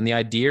 And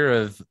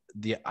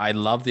I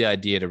love the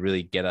idea to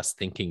really get us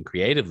thinking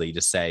creatively, to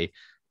say,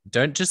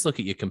 don't just look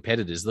at your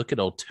competitors, look at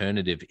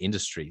alternative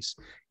industries.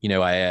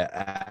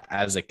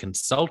 As a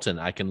consultant,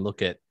 I can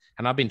look at,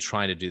 and I've been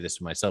trying to do this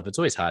for myself. It's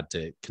always hard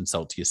to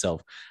consult to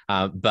yourself,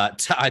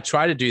 but I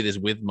try to do this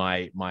with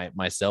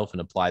myself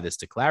and apply this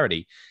to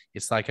clarity.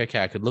 It's like,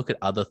 okay, I could look at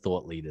other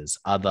thought leaders,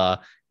 other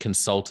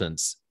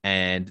consultants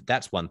And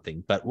that's one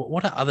thing. But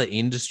what are other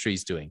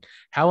industries doing?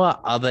 How are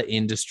other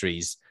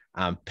industries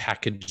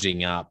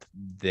packaging up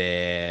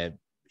their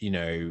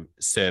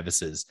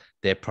services,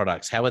 their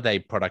products? How are they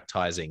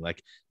productizing?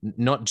 Like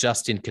not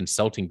just in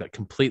consulting, but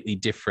completely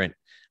different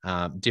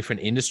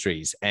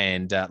industries.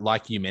 And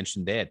like you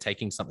mentioned there,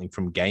 taking something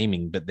from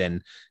gaming, but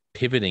then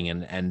pivoting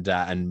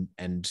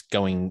and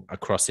going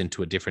across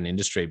into a different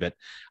industry. But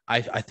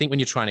I think when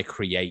you're trying to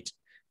create,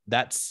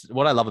 that's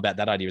what I love about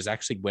that idea, is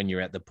actually when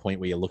you're at the point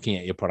where you're looking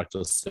at your product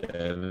or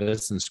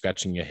service and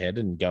scratching your head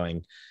and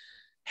going,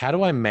 how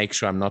do I make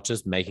sure I'm not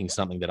just making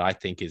something that I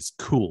think is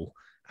cool,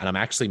 and I'm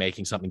actually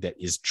making something that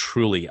is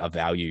truly a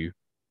value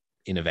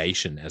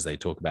innovation, as they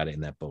talk about it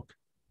in that book?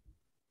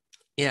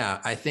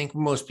 Yeah, I think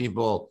most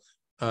people,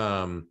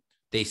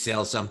 they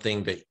sell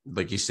something that,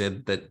 like you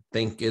said, that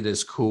think it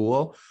is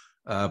cool.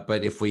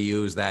 But if we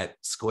use that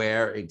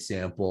Square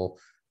example,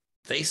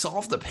 they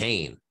solve the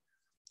pain.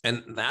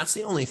 And that's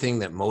the only thing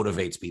that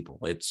motivates people.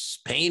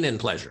 It's pain and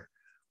pleasure.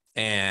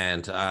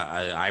 And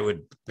I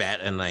would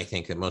bet, and I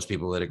think that most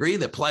people would agree,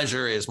 that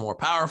pleasure is more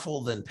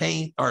powerful than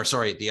pain, or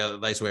sorry, the other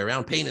nice way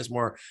around, pain is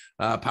more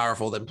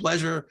powerful than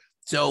pleasure.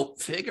 So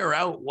figure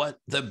out what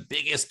the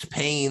biggest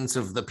pains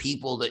of the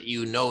people that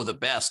you know the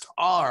best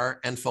are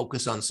and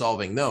focus on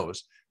solving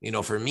those.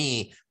 For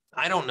me,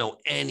 I don't know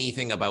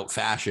anything about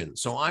fashion,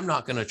 so I'm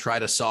not going to try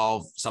to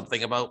solve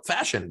something about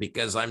fashion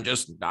because I'm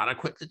just not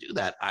equipped to do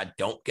that. I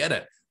don't get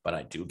it. But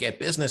I do get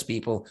business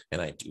people,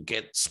 and I do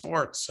get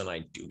sports, and I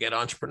do get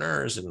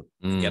entrepreneurs, and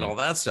get all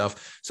that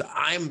stuff. So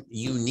I'm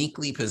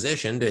uniquely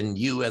positioned, and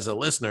you as a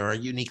listener are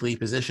uniquely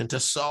positioned to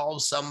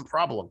solve some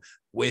problem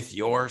with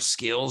your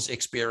skills,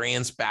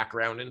 experience,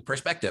 background, and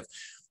perspective.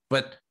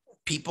 But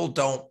people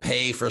don't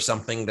pay for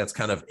something that's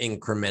kind of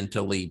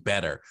incrementally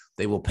better.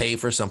 They will pay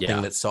for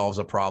something that solves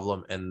a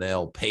problem, and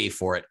they'll pay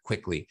for it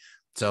quickly.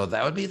 So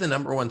that would be the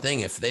number one thing.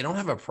 If they don't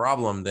have a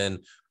problem, then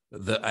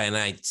and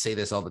I say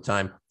this all the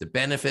time, the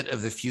benefit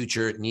of the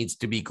future needs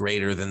to be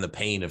greater than the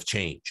pain of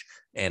change.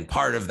 And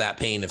part of that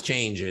pain of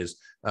change is,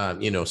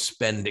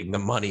 spending the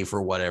money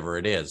for whatever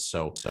it is.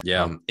 So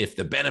if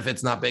the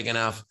benefit's not big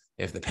enough,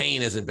 if the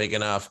pain isn't big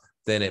enough,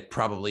 then it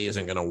probably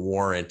isn't going to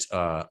warrant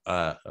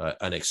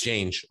an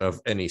exchange of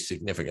any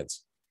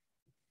significance.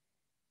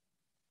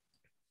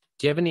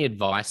 Do you have any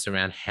advice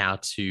around how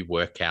to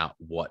work out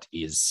what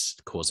is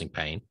causing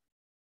pain?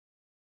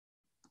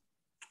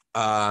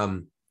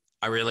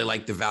 I really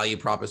like the value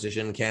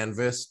proposition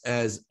canvas,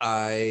 as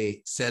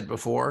I said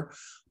before,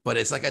 but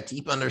it's like a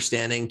deep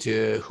understanding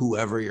to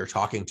whoever you're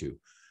talking to.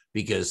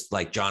 Because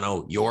like,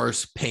 Jono,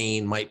 yours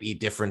pain might be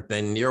different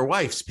than your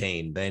wife's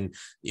pain, than,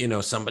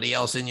 somebody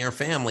else in your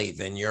family,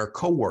 than your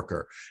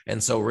coworker.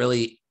 And so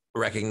really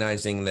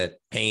recognizing that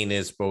pain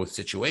is both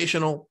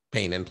situational,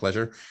 pain and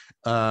pleasure,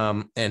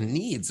 and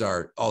needs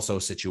are also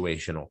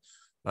situational.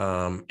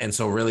 And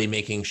so really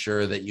making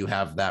sure that you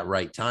have that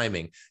right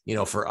timing.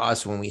 For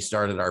us, when we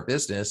started our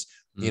business,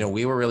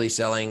 we were really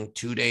selling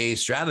 2-day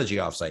strategy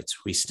offsites.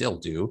 We still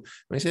do. And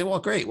we say, well,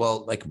 great.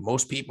 Well, like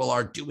most people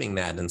are doing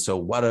that. And so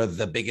what are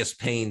the biggest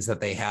pains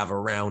that they have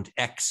around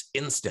X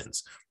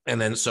instance?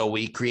 And then so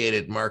we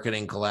created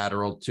marketing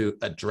collateral to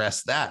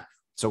address that.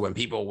 So when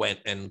people went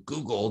and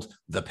Googled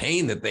the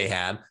pain that they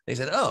had, they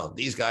said, oh,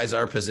 these guys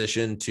are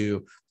positioned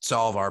to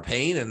solve our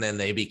pain. And then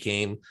they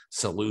became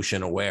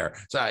solution aware.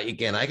 So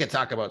again, I could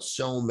talk about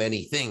so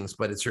many things,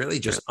 but it's really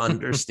just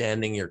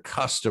understanding your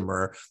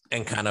customer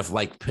and kind of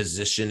like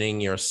positioning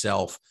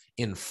yourself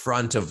in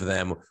front of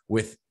them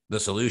with the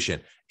solution.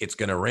 It's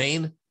going to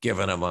rain, give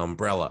them an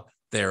umbrella.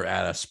 They're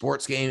at a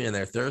sports game and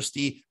they're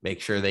thirsty,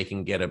 make sure they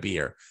can get a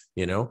beer.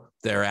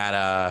 They're at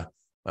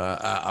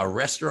a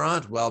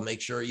restaurant, well, make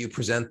sure you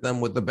present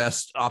them with the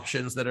best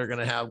options that are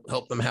going to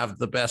help them have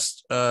the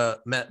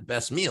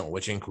best meal,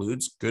 which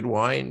includes good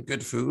wine,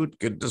 good food,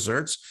 good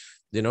desserts.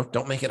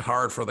 Don't make it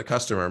hard for the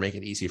customer, make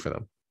it easy for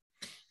them.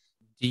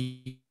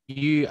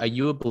 Are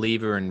you a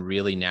believer in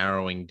really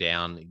narrowing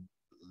down,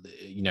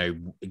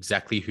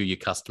 exactly who your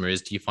customer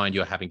is? Do you find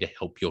you're having to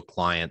help your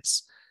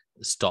clients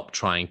stop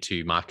trying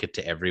to market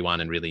to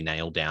everyone and really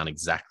nail down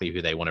exactly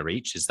who they want to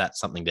reach? Is that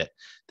something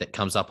that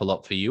comes up a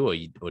lot for you,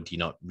 or do you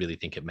not really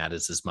think it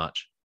matters as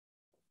much?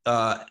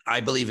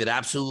 I believe it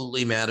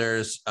absolutely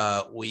matters.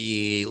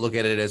 We look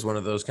at it as one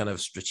of those kind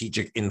of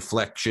strategic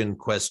inflection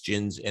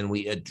questions, and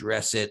we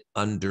address it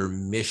under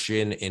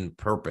mission and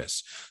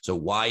purpose. So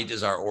why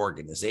does our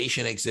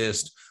organization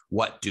exist?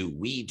 What do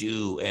we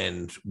do,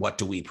 and what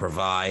do we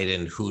provide,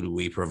 and who do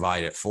we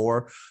provide it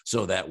for,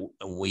 so that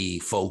we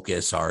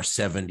focus our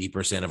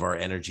 70% of our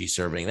energy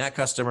serving that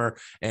customer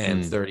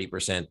and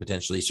 30%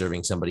 potentially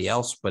serving somebody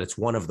else. But it's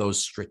one of those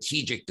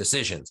strategic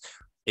decisions.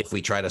 If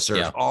we try to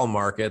serve all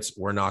markets,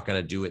 we're not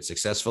going to do it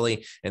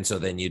successfully. And so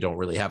then you don't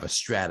really have a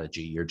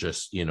strategy. You're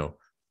just,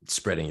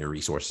 spreading your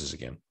resources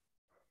again.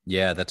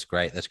 Yeah, that's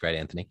great. That's great,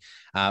 Anthony.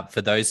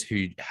 For those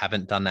who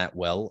haven't done that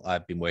well,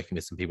 I've been working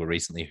with some people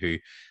recently who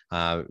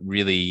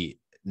really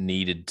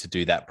needed to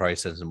do that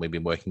process, and we've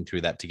been working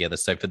through that together.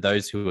 So for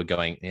those who are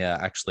going, yeah,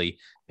 actually,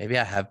 maybe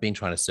I have been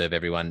trying to serve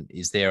everyone,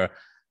 is there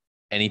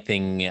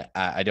anything?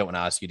 I don't want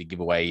to ask you to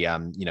give away.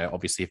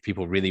 Obviously, if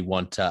people really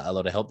want a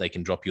lot of help, they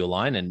can drop you a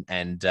line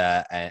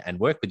and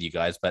work with you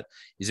guys. But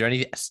is there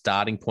any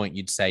starting point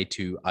you'd say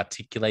to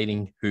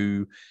articulating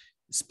who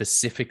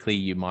specifically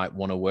you might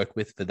want to work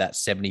with for that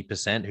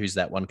 70%? Who's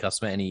that one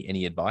customer?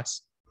 Any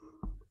advice?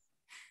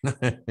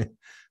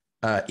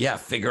 Yeah,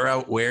 figure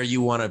out where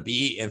you want to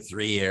be in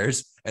 3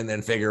 years and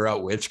then figure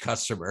out which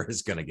customer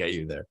is going to get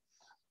you there.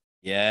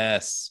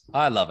 Yes,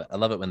 I love it. I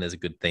love it when there's a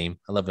good theme.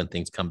 I love when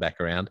things come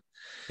back around.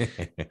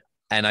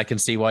 And I can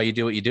see why you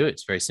do what you do.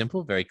 It's very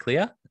simple, very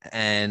clear.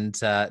 And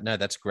no,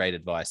 that's great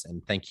advice.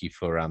 And thank you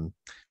for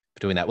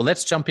doing that. Well,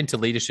 let's jump into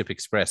Leadership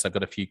Express. I've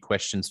got a few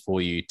questions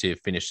for you to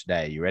finish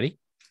today. Are you ready?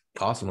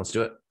 Awesome. Let's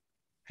do it.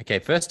 Okay.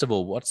 First of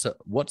all,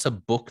 what's a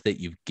book that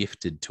you've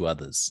gifted to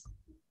others?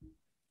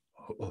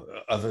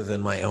 Other than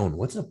my own,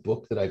 what's a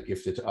book that I've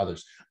gifted to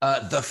others?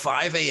 The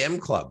 5 a.m.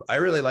 Club. I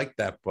really like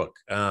that book.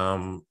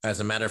 As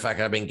a matter of fact,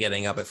 I've been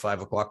getting up at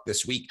 5 o'clock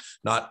this week,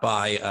 not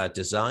by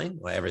design.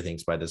 Well,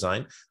 everything's by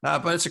design,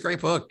 but it's a great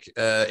book.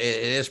 It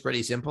is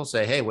pretty simple.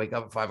 Say, hey, wake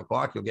up at 5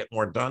 o'clock, you'll get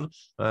more done.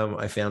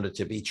 I found it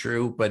to be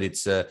true, but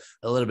it's a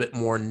little bit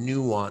more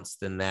nuanced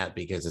than that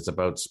because it's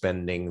about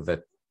spending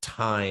the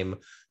time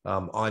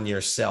on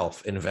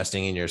yourself,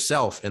 investing in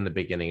yourself in the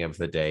beginning of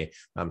the day,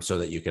 so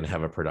that you can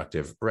have a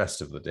productive rest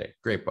of the day.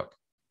 Great book.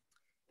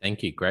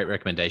 Thank you. Great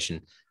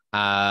recommendation.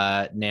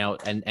 Now,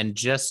 and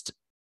just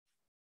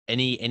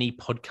any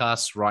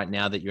podcasts right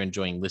now that you're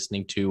enjoying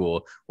listening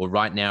to, or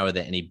right now, are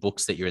there any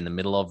books that you're in the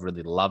middle of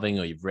really loving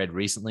or you've read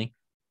recently?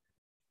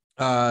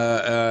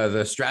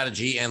 The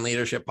Strategy and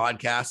Leadership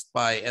Podcast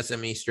by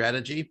SME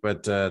Strategy,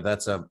 but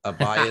that's a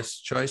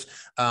biased choice.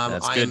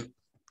 That's good. I'm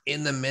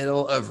in the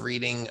middle of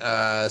reading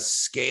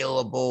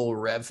Scalable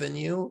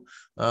Revenue,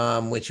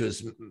 which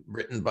was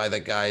written by the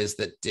guys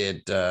that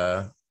did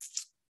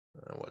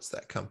what's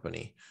that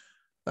company?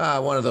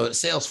 One of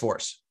those,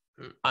 Salesforce.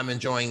 I'm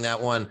enjoying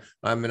that one.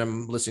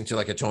 I'm listening to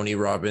like a Tony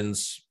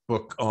Robbins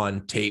book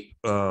on tape,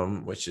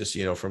 which is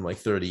from like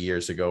 30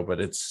 years ago, but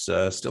it's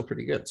still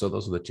pretty good. So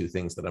those are the two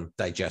things that I'm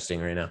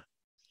digesting right now.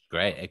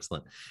 Great,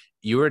 excellent.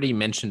 You already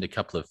mentioned a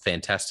couple of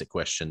fantastic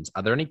questions.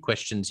 Are there any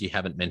questions you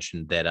haven't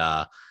mentioned that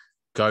are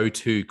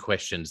go-to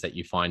questions that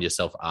you find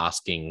yourself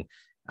asking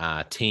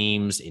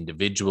teams,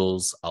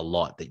 individuals a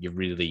lot that you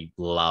really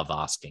love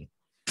asking?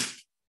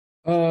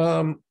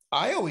 I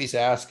always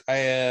ask,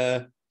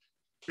 so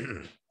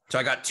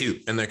I got two,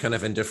 and they're kind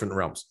of in different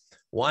realms.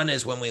 One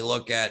is when we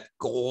look at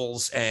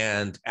goals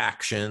and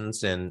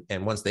actions, and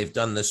once they've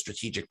done the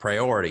strategic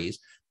priorities,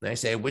 and I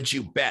say, would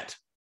you bet?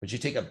 Would you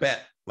take a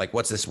bet? Like,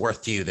 what's this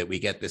worth to you that we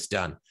get this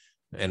done?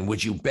 And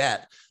would you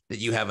bet that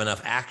you have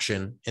enough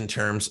action in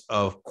terms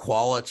of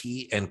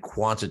quality and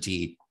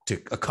quantity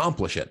to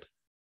accomplish it?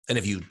 And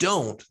if you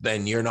don't,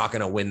 then you're not going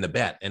to win the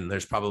bet. And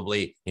there's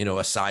probably,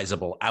 a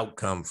sizable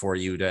outcome for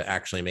you to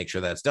actually make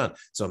sure that's done.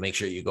 So make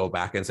sure you go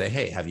back and say,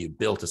 hey, have you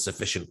built a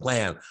sufficient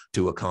plan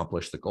to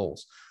accomplish the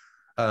goals?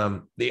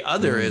 The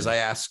other is I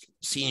ask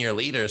senior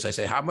leaders, I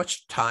say, how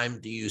much time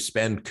do you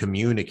spend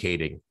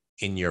communicating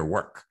in your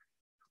work?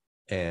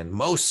 And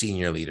most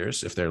senior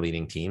leaders, if they're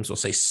leading teams, will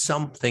say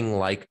something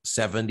like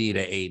 70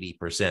 to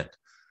 80%. And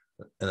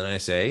then I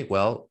say,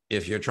 well,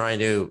 if you're trying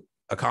to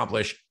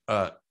accomplish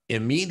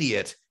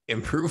immediate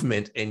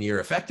improvement in your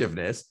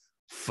effectiveness,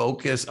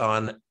 focus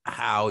on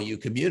how you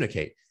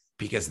communicate,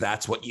 because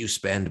that's what you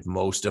spend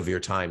most of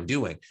your time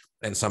doing.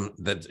 And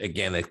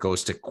again, it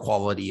goes to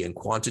quality and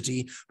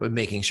quantity, but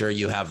making sure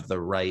you have the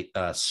right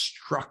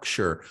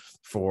structure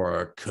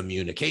for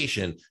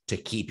communication to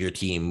keep your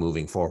team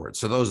moving forward.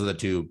 So those are the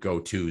two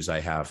go-tos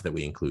I have that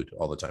we include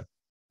all the time.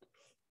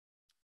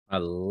 I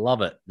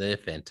love it. They're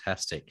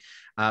fantastic.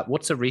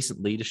 What's a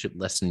recent leadership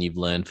lesson you've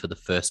learned for the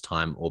first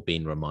time or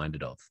been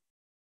reminded of?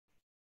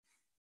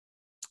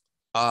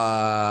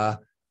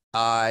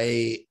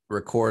 I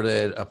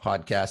recorded a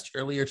podcast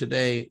earlier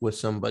today with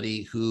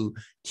somebody who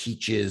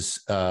teaches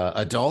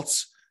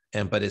adults,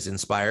 but is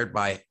inspired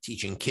by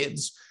teaching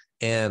kids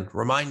and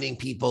reminding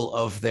people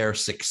of their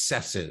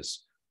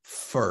successes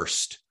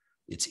first.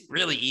 It's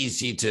really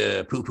easy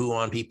to poo-poo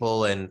on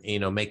people and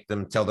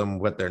tell them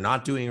what they're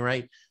not doing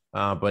right.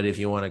 But if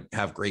you want to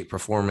have great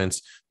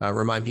performance,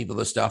 remind people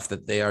the stuff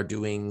that they are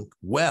doing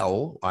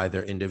well,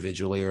 either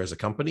individually or as a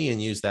company, and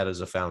use that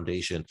as a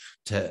foundation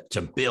to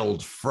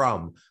build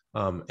from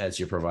as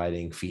you're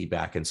providing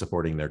feedback and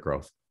supporting their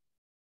growth.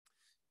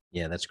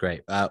 Yeah, that's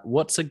great.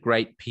 What's a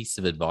great piece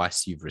of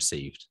advice you've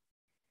received?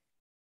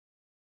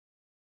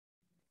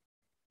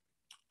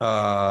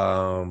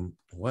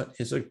 What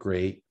is a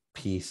great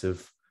piece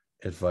of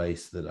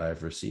advice that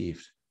I've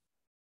received?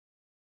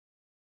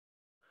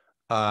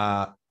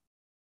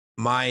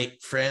 My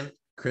friend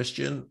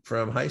Christian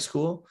from high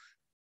school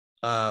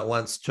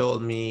once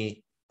told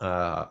me,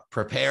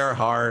 prepare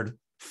hard,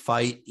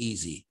 fight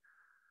easy.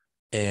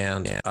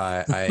 And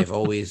I've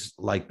always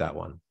liked that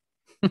one.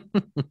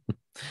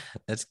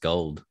 That's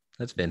gold.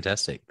 That's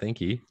fantastic.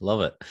 Thank you.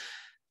 Love it.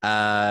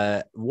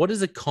 What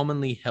is a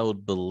commonly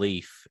held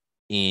belief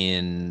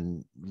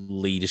in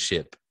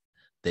leadership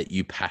that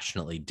you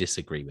passionately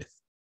disagree with?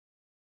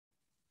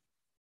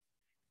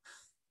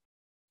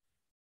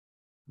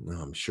 No,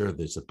 I'm sure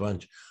there's a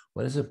bunch.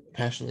 What is it?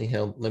 Passionately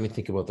held. Let me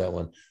think about that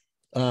one.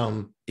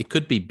 It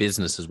could be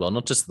business as well,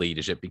 not just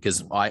leadership,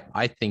 because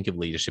I think of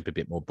leadership a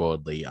bit more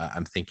broadly.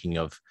 I'm thinking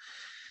of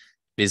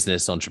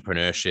business,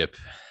 entrepreneurship.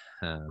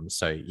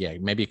 So yeah,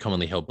 maybe a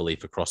commonly held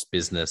belief across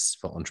business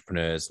for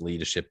entrepreneurs,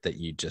 leadership that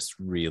you just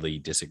really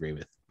disagree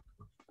with.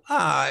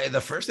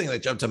 The first thing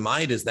that jumped to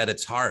mind is that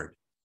it's hard.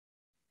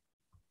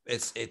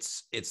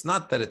 It's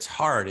not that it's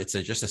hard. It's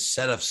just a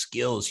set of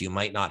skills you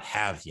might not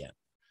have yet.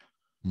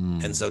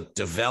 And so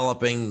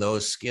developing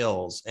those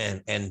skills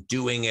and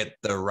doing it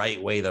the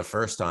right way the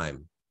first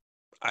time.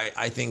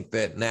 I think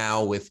that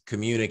now with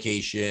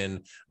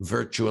communication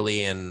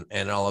virtually and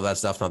all of that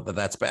stuff, not that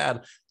that's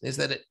bad, is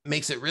that it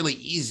makes it really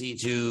easy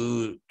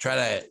to try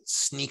to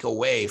sneak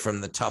away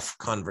from the tough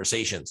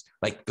conversations,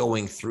 like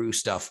going through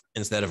stuff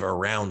instead of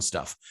around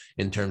stuff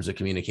in terms of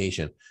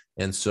communication.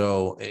 And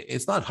so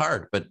it's not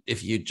hard, but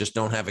if you just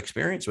don't have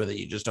experience with it,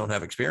 you just don't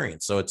have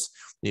experience. So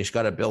you just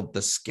got to build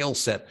the skill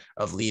set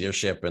of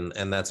leadership.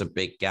 And that's a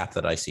big gap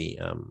that I see,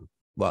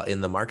 well,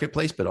 in the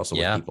marketplace, but also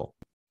with people.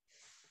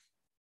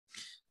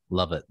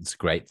 Love it. It's a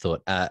great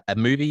thought. A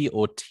movie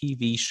or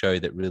TV show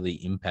that really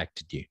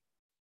impacted you?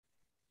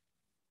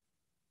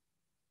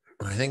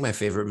 I think my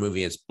favorite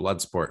movie is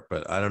Bloodsport,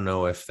 but I don't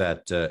know if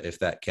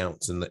that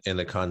counts in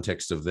the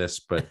context of this.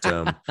 But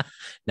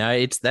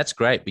no, that's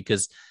great,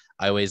 because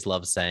I always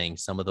love saying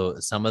some of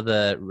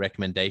the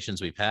recommendations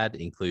we've had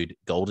include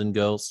Golden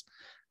Girls,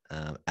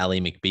 Ally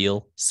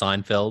McBeal,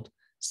 Seinfeld.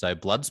 So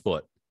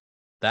Bloodsport,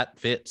 that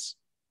fits.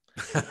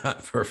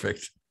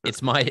 Perfect.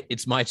 It's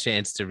my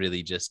chance to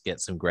really just get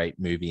some great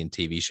movie and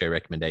TV show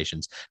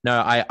recommendations. No,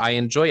 I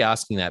enjoy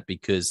asking that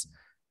because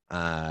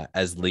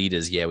as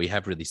leaders, yeah, we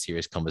have really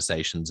serious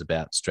conversations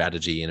about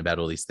strategy and about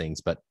all these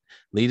things, but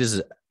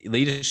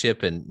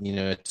leadership and,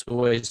 it's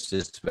always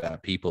just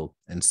about people.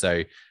 And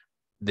so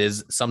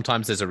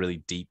sometimes there's a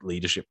really deep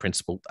leadership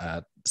principle.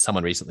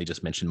 Someone recently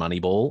just mentioned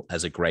Moneyball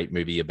as a great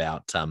movie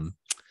about,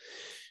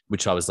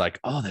 which I was like,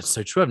 oh, that's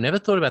so true. I've never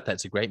thought about that.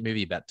 It's a great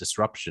movie about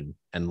disruption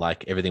and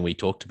like everything we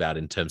talked about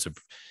in terms of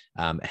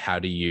how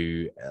do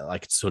you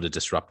like sort of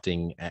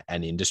disrupting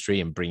an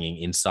industry and bringing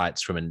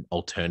insights from an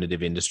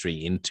alternative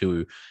industry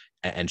into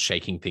and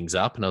shaking things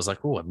up. And I was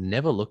like, oh, I've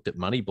never looked at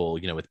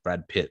Moneyball, with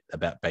Brad Pitt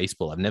about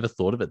baseball. I've never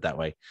thought of it that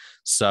way.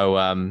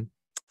 So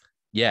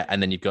yeah.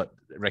 And then you've got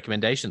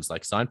recommendations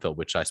like Seinfeld,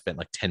 which I spent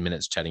like 10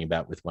 minutes chatting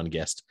about with one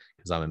guest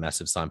because I'm a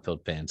massive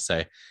Seinfeld fan.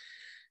 So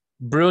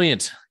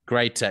brilliant.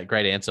 Great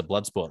answer.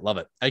 Bloodsport. Love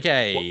it.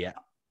 Okay.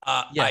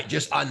 I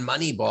just on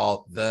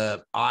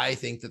Moneyball, I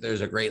think that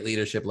there's a great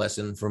leadership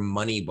lesson from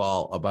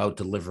Moneyball about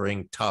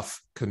delivering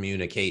tough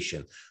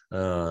communication.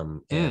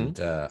 And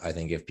I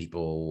think if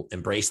people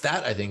embrace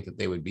that, I think that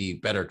they would be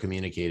better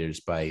communicators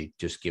by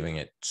just giving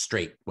it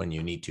straight when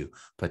you need to.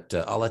 But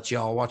I'll let you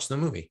all watch the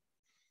movie.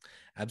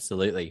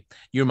 Absolutely.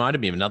 You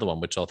reminded me of another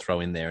one, which I'll throw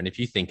in there. And if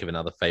you think of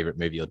another favorite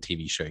movie or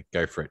TV show,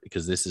 go for it,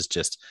 because this is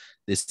just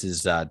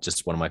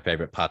one of my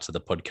favorite parts of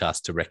the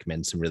podcast to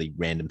recommend some really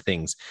random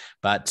things.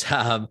 But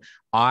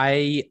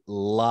I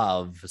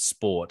love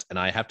sport, and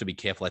I have to be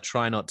careful. I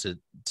try not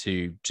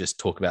to just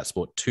talk about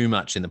sport too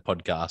much in the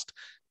podcast,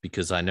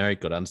 because I know,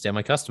 got to understand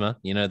my customer,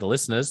 the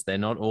listeners, they're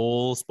not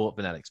all sport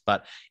fanatics.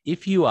 But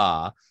if you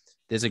are,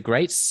 there's a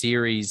great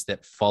series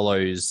that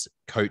follows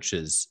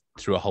coaches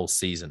through a whole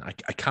season.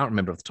 I can't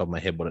remember off the top of my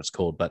head what it's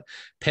called, but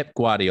Pep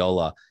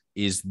Guardiola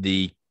is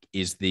the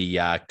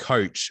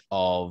coach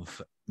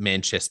of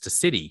Manchester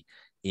City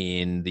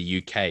in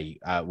the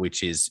UK,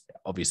 which is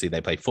obviously they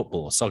play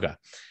football or soccer.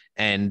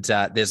 And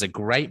there's a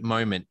great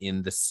moment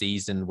in the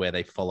season where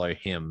they follow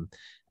him,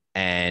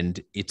 and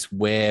it's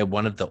where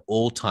one of the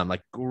all-time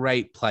like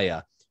great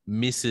player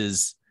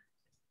misses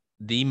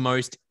the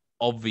most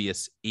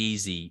obvious,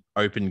 easy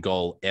open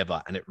goal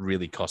ever, and it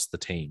really cost the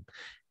team.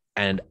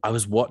 And I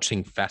was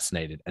watching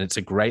fascinated, and it's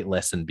a great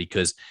lesson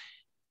because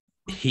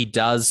he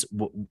does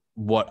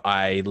what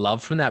I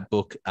love from that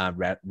book,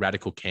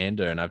 Radical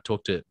Candor. And I've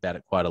talked about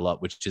it quite a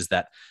lot, which is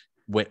that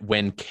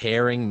when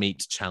caring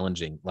meets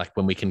challenging, like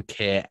when we can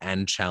care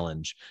and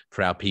challenge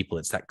for our people,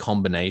 it's that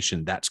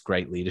combination. That's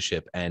great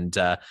leadership. And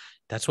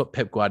that's what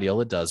Pep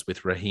Guardiola does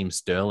with Raheem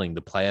Sterling,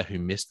 the player who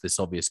missed this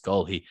obvious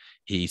goal.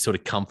 He sort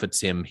of comforts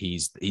him.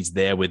 He's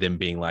there with him,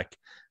 being like,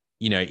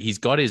 he's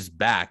got his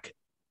back.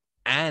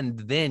 And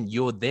then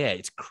you're there.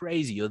 It's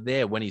crazy. You're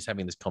there when he's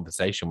having this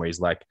conversation where he's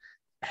like,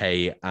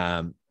 hey,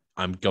 I'm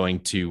going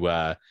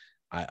to,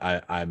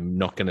 I'm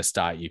not going to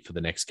start you for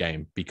the next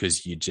game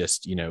because you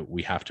just,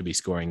 we have to be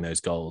scoring those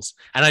goals.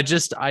 And I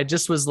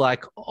just was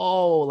like,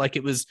 oh, like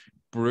it was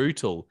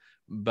brutal.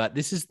 But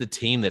this is the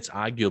team that's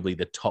arguably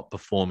the top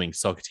performing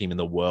soccer team in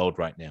the world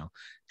right now.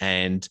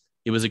 And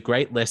it was a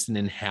great lesson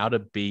in how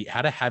to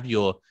have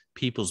your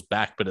people's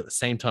back, but at the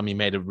same time, he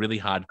made a really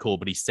hard call,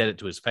 but he said it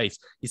to his face.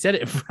 He said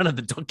it in front of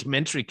the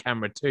documentary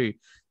camera too.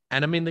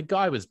 And I mean, the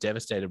guy was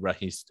devastated,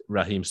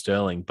 Raheem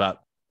Sterling,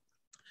 but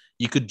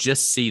you could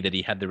just see that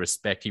he had the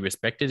respect. He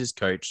respected his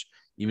coach.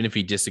 even if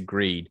he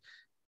disagreed,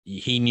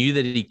 he knew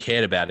that he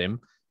cared about him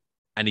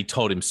and he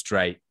told him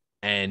straight.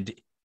 And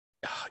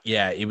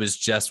yeah, it was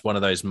just one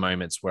of those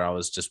moments where I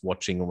was just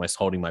watching, almost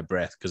holding my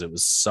breath, because it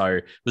was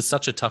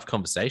such a tough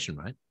conversation,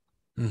 right?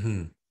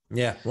 Mm-hmm.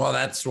 Yeah. Well,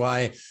 that's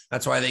why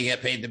they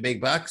get paid the big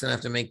bucks and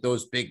have to make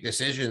those big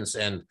decisions.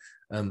 And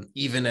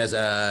even as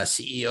a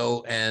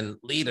CEO and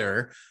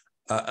leader,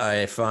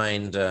 I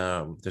find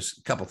there's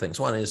a couple things.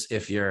 One is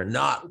if you're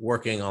not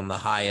working on the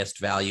highest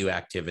value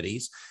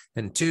activities,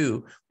 and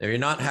two, if you're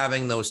not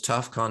having those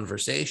tough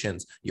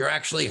conversations, you're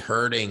actually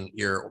hurting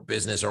your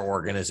business or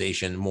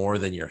organization more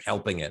than you're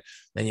helping it.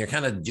 And you're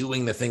kind of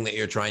doing the thing that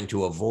you're trying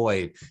to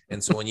avoid.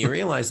 And so when you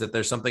realize that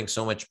there's something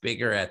so much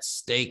bigger at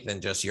stake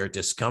than just your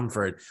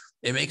discomfort,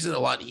 it makes it a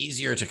lot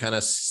easier to kind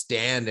of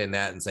stand in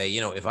that and say,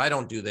 if I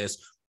don't do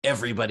this,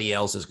 everybody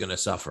else is going to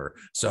suffer.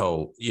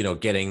 So,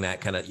 getting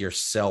that kind of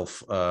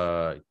yourself,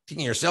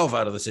 taking yourself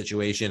out of the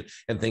situation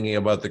and thinking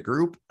about the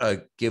group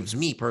gives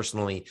me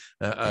personally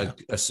a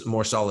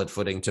more solid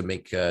footing to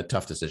make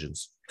tough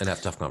decisions and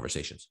have tough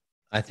conversations.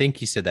 I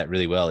think you said that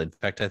really well. In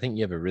fact, I think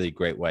you have a really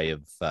great way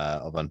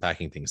of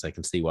unpacking things. I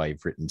can see why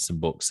you've written some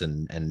books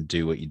and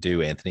do what you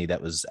do, Anthony.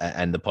 That was,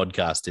 and the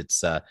podcast,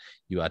 it's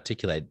you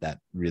articulate that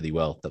really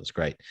well. That was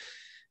great.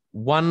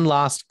 One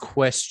last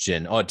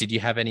question. Oh, did you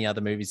have any other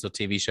movies or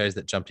TV shows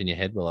that jumped in your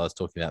head while I was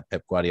talking about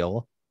Pep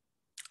Guardiola?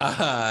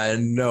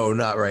 No,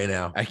 not right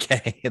now.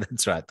 Okay,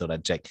 that's right. Thought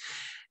I'd check.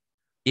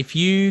 If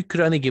you could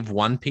only give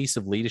one piece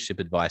of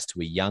leadership advice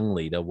to a young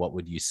leader, what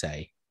would you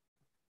say?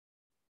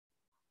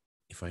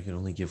 If I could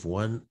only give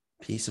one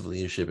piece of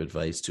leadership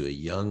advice to a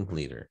young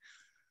leader,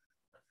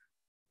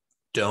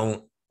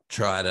 don't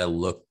try to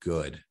look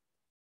good.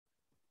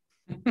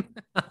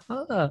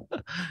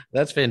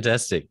 That's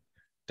fantastic.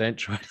 Don't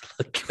try to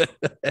look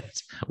good.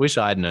 Wish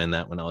I'd known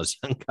that when I was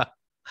younger.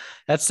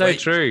 That's so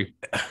true.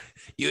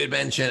 You had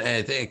mentioned, and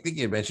I think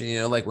you had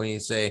mentioned, like when you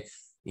say,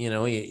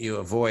 you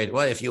avoid,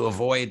 well, if you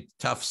avoid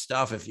tough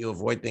stuff, if you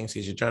avoid things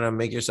because you're trying to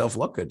make yourself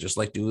look good, just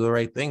like do the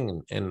right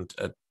thing and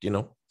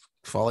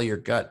follow your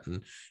gut,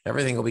 and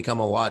everything will become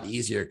a lot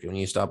easier when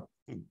you stop,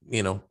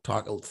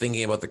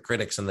 thinking about the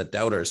critics and the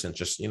doubters and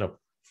just,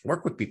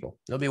 work with people.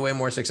 You'll be way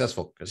more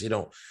successful because you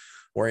don't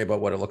worry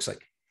about what it looks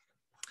like.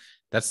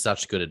 That's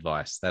such good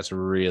advice. That's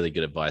really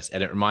good advice.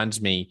 And it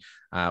reminds me,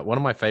 one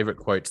of my favorite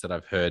quotes that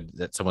I've heard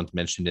that someone's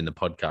mentioned in the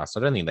podcast, I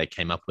don't think they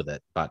came up with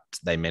it, but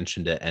they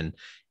mentioned it. And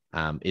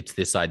it's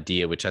this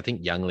idea, which I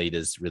think young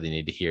leaders really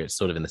need to hear. It's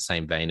sort of in the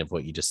same vein of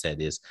what you just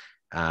said is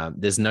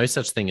there's no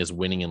such thing as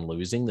winning and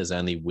losing. There's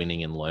only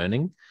winning and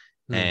learning.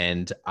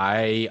 And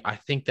I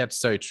think that's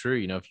so true.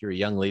 If you're a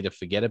young leader,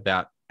 forget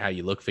about how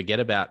you look,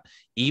 forget about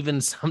even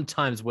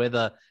sometimes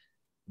whether,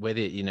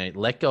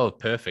 let go of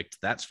perfect,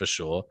 that's for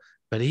sure.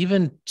 But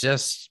even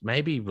just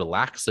maybe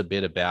relax a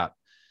bit about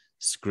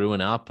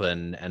screwing up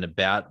and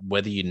about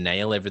whether you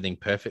nail everything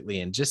perfectly,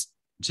 and just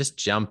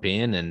jump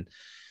in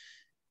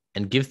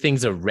and give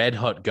things a red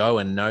hot go,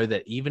 and know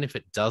that even if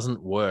it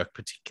doesn't work,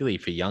 particularly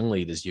for young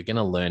leaders, you're going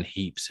to learn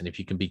heaps. And if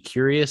you can be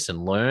curious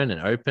and learn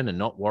and open and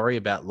not worry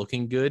about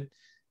looking good,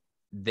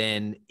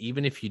 then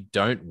even if you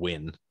don't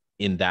win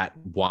in that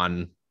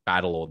one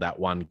battle or that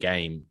one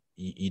game,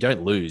 you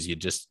don't lose, you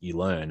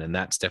learn. And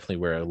that's definitely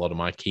where a lot of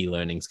my key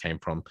learnings came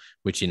from,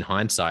 which in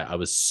hindsight, I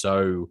was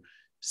so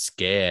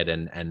scared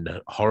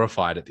and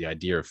horrified at the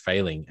idea of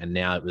failing. And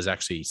now it was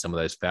actually some of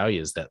those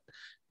failures that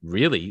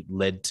really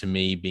led to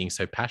me being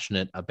so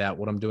passionate about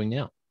what I'm doing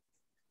now.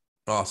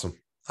 Awesome.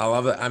 I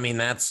love it. I mean,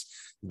 that's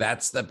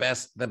the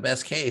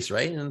best case,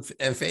 right?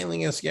 And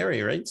failing is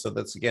scary, right? So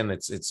that's, again,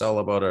 it's all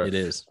about it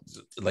is,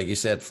 like you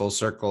said, full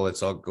circle.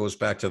 It's all goes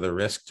back to the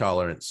risk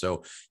tolerance.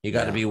 So you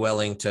got to be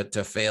willing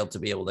to fail to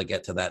be able to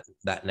get to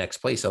that next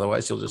place.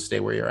 Otherwise you'll just stay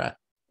where you're at.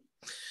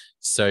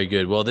 So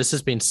good. Well, this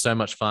has been so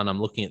much fun.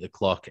 I'm looking at the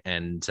clock,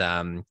 and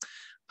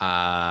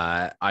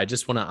I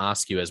just want to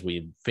ask you as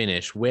we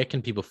finish, where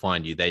can people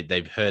find you?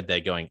 They've heard, they're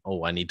going,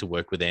 oh, I need to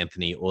work with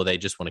Anthony, or they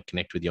just want to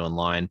connect with you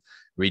online,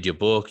 read your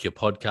book, your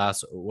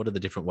podcast. What are the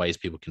different ways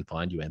people can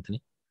find you,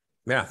 Anthony?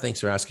 Yeah, thanks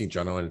for asking,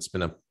 Jono. And it's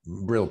been a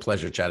real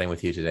pleasure chatting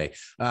with you today.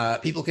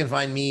 People can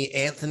find me,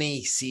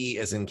 Anthony C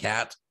as in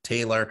cat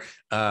Taylor.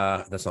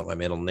 That's not my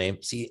middle name.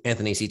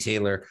 Anthony C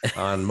Taylor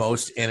on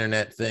most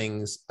internet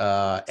things.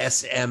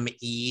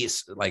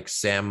 SME, like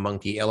Sam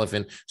Monkey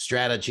Elephant,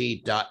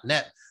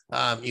 strategy.net.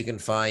 You can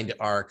find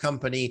our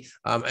company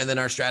and then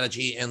our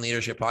strategy and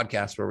leadership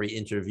podcast, where we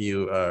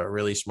interview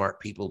really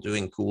smart people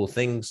doing cool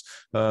things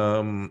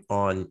on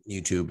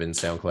YouTube and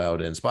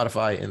SoundCloud and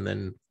Spotify. And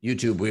then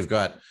YouTube, we've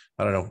got,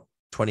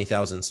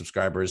 20,000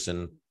 subscribers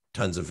and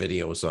tons of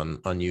videos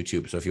on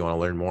YouTube. So if you want to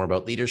learn more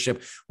about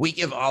leadership, we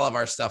give all of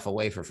our stuff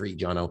away for free,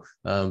 Jono,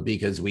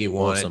 because we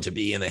want it to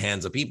be in the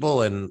hands of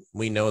people. And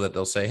we know that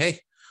they'll say, hey,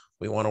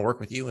 we want to work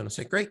with you. And I'll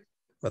say, great,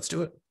 let's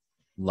do it.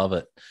 Love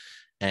it.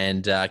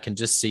 And I can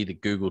just see the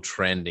Google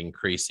trend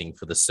increasing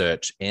for the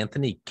search.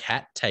 Anthony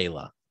Cat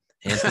Taylor.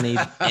 Anthony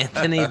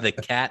the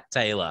Cat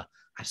Taylor.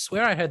 I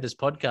swear I heard this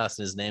podcast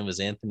and his name was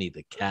Anthony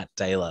the Cat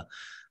Taylor.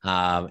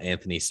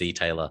 Anthony C.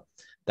 Taylor.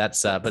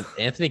 That's but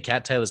Anthony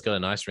Cat Taylor's got a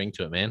nice ring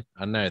to it, man.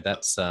 I know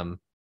that's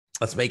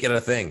Let's make it a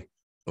thing.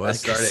 Let's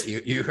start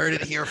it. You heard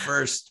it here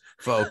first,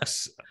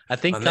 folks. I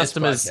think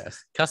customers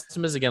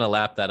are going to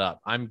lap that up.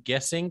 I'm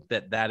guessing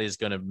that is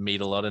going to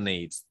meet a lot of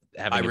needs.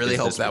 I really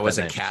hope that was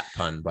a cat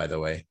pun, by the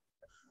way.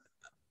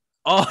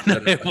 Oh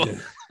no, it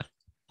wasn't.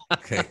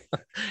 Okay.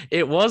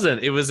 It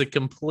wasn't. It was a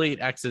complete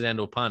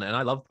accidental pun, and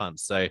I love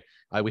puns, so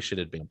I wish it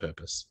had been on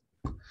purpose.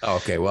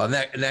 Okay, well,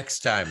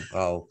 next time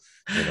I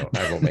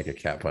won't make a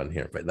cat pun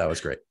here, but that was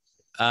great.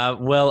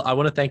 Well, I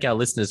want to thank our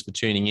listeners for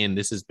tuning in.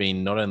 This has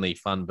been not only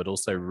fun, but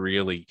also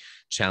really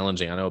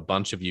challenging. I know a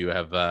bunch of you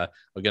are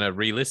going to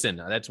re-listen.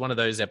 That's one of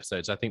those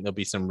episodes. I think there'll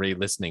be some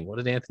re-listening. What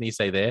did Anthony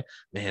say there?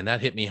 Man,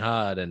 that hit me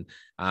hard, and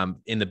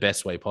in the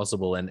best way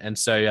possible. And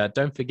so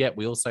don't forget,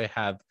 we also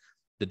have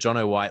the John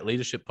O'White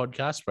Leadership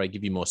Podcast, where I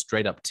give you more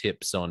straight up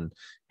tips on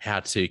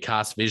how to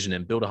cast vision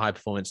and build a high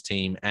performance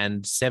team.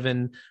 And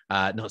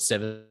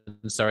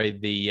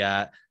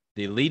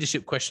the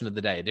leadership question of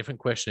the day, a different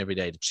question every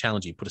day to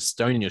challenge you, put a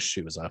stone in your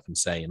shoe, as I often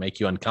say, and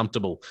make you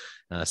uncomfortable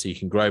so you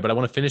can grow. But I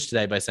want to finish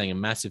today by saying a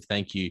massive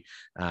thank you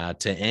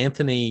to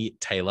Anthony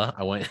Taylor.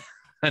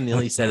 I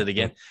nearly said it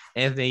again.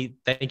 Anthony,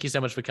 thank you so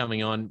much for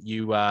coming on.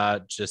 You are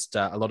just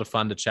a lot of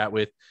fun to chat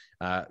with.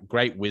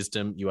 Great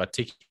wisdom. You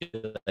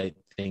articulate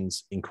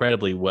things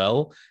incredibly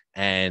well,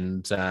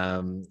 and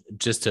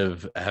just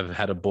have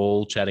had a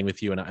ball chatting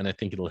with you. And I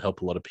think it'll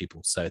help a lot of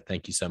people. So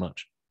thank you so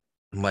much.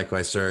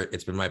 Likewise, sir.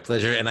 It's been my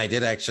pleasure. And I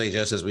did actually,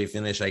 just as we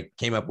finish, I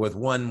came up with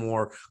one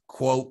more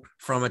quote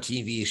from a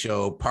TV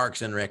show,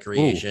 Parks and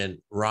Recreation.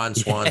 Ooh. Ron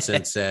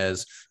Swanson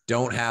says,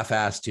 "Don't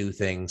half-ass two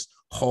things,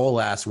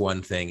 whole-ass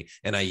one thing."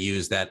 And I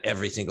use that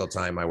every single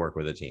time I work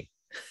with a team.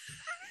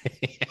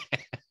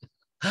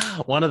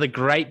 One of the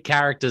great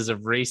characters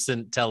of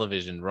recent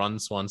television, Ron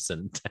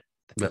Swanson.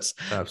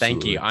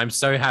 Thank you. I'm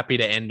so happy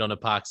to end on a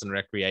Parks and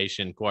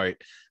Recreation quote.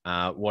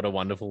 What a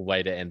wonderful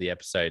way to end the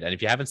episode. And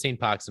if you haven't seen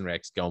Parks and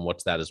Recs, go and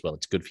watch that as well.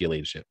 It's good for your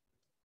leadership.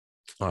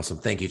 Awesome.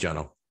 Thank you,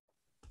 Jono.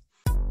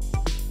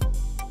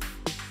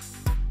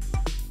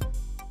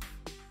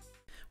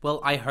 Well,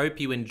 I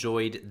hope you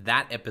enjoyed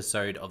that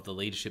episode of the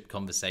Leadership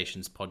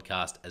Conversations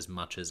podcast as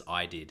much as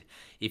I did.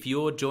 If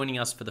you're joining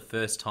us for the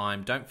first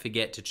time, don't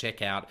forget to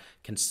check out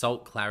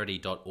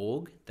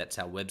consultclarity.org. That's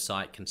our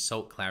website,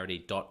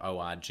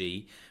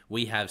 consultclarity.org.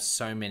 We have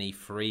so many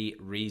free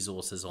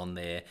resources on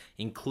there,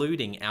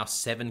 including our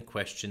 7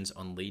 Questions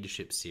on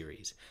Leadership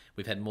series.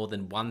 We've had more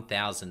than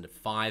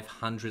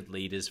 1,500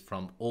 leaders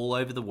from all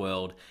over the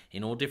world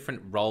in all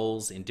different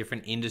roles, in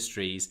different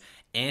industries,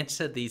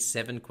 answer these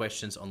 7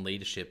 questions on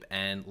leadership,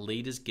 and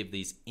leaders give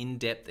these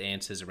in-depth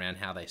answers around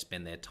how they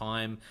spend their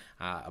time,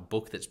 a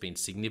book that's been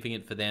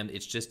significant for them.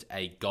 It's just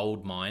a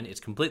gold mine.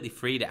 It's completely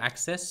free to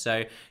access,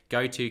 so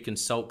go to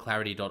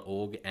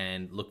consultclarity.org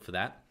and look for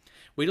that.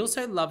 We'd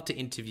also love to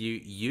interview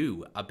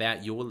you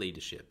about your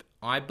leadership.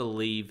 I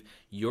believe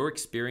your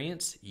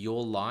experience,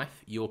 your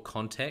life, your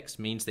context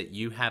means that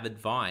you have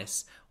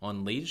advice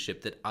on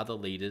leadership that other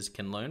leaders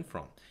can learn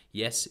from.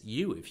 Yes,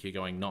 you, if you're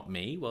going, not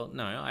me. Well,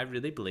 no, I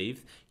really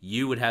believe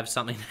you would have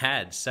something to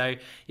add. So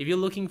if you're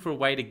looking for a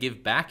way to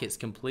give back, it's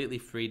completely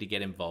free to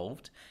get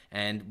involved.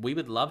 And we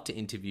would love to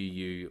interview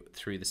you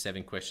through the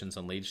 7 Questions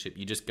on Leadership.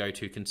 You just go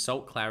to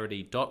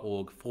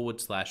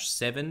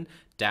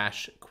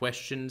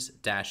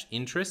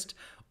consultclarity.org/7-questions-interest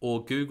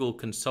or Google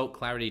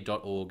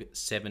consultclarity.org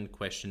 7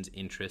 Questions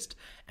Interest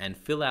and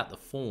fill out the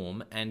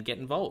form and get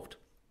involved.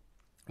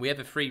 We have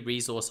a free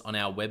resource on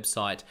our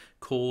website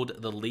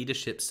called the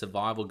Leadership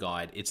Survival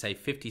Guide. It's a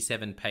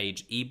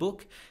 57-page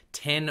ebook,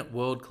 10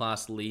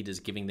 world-class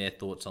leaders giving their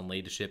thoughts on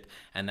leadership,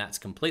 and that's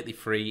completely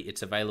free.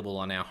 It's available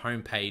on our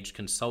homepage,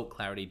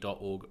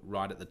 consultclarity.org,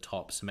 right at the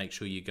top, so make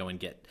sure you go and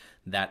get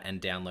that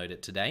and download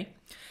it today.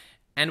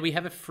 And we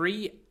have a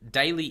free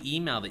daily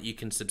email that you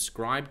can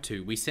subscribe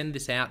to. We send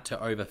this out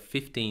to over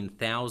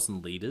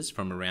 15,000 leaders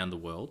from around the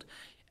world.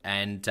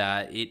 And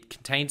it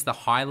contains the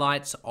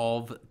highlights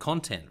of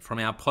content from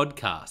our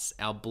podcasts,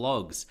 our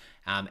blogs,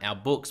 our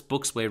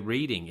books we're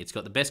reading. It's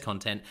got the best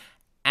content,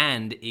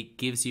 and it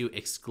gives you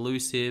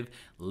exclusive,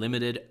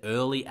 limited,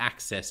 early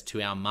access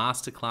to our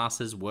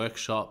masterclasses,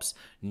 workshops,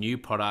 new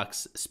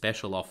products,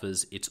 special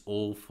offers. It's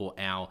all for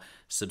our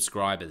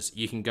subscribers.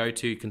 You can go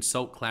to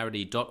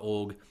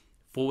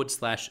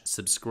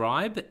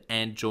consultclarity.org/subscribe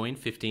and join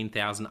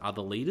 15,000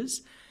 other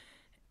leaders.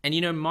 And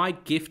you know, my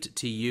gift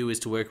to you is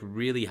to work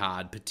really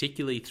hard,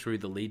 particularly through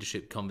the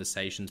Leadership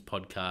Conversations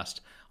podcast.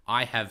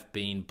 I have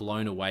been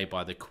blown away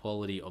by the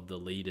quality of the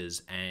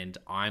leaders, and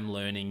I'm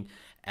learning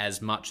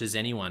as much as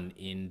anyone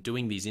in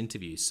doing these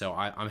interviews. So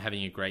I'm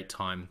having a great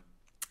time.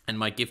 And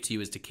my gift to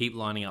you is to keep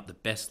lining up the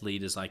best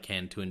leaders I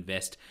can to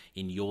invest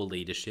in your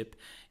leadership.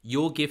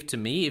 Your gift to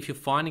me, if you're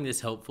finding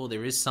this helpful,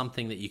 there is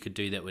something that you could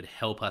do that would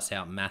help us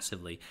out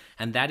massively.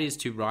 And that is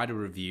to write a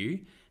review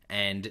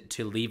and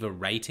to leave a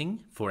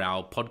rating for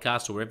our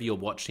podcast or wherever you're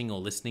watching or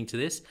listening to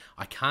this.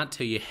 I can't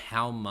tell you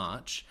how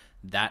much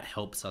that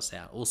helps us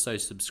out. Also,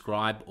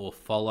 subscribe or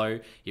follow.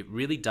 It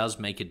really does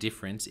make a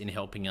difference in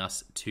helping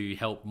us to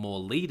help more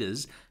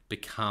leaders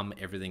become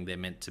everything they're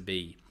meant to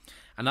be.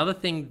 Another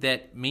thing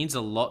that means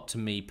a lot to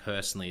me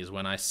personally is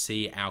when I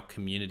see our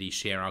community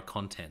share our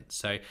content.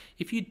 So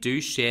if you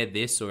do share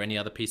this or any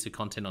other piece of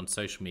content on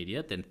social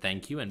media, then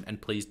thank you,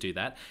 and please do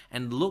that.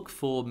 And look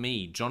for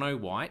me, Jono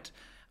White,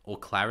 or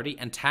Clarity,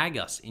 and tag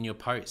us in your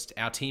post.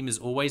 Our team is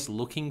always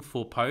looking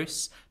for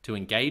posts to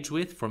engage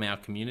with from our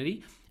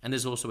community, and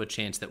there's also a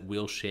chance that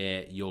we'll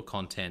share your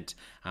content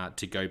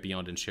to go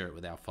beyond and share it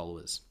with our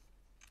followers.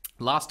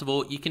 Last of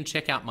all, you can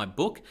check out my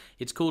book.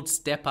 It's called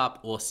Step Up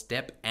or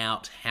Step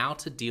Out: How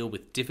to Deal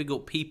with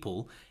Difficult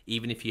People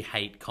Even If You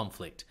Hate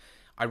Conflict.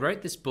 I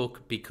wrote this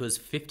book because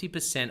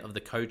 50% of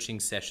the coaching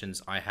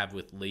sessions I have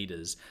with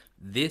leaders,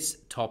 this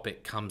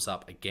topic comes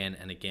up again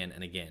and again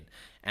and again.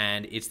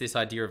 And it's this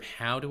idea of,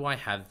 how do I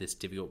have this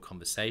difficult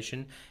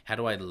conversation? How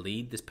do I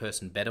lead this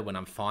person better when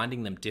I'm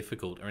finding them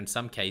difficult? Or in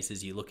some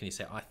cases, you look and you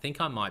say, I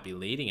think I might be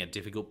leading a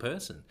difficult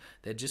person.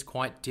 They're just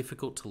quite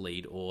difficult to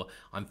lead, or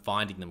I'm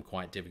finding them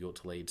quite difficult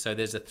to lead. So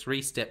there's a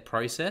 3-step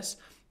process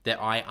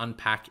that I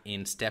unpack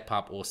in Step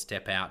Up or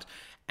Step Out.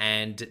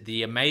 And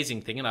the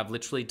amazing thing, and I've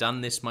literally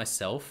done this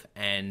myself,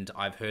 and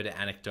I've heard it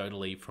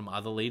anecdotally from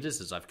other leaders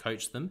as I've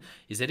coached them,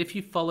 is that if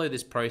you follow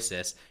this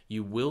process,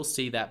 you will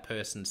see that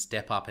person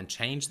step up and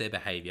change their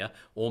behavior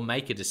or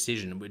make a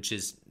decision, which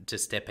is to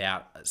step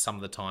out some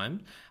of the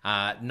time.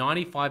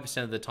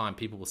 95% of the time,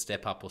 people will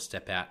step up or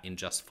step out in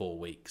just 4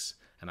 weeks.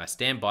 And I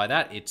stand by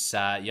that. It's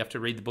you have to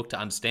read the book to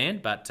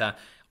understand, but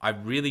I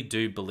really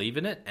do believe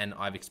in it, and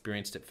I've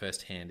experienced it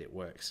firsthand. It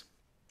works.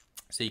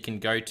 So you can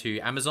go to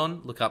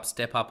Amazon, look up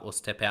Step Up or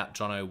Step Out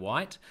Jono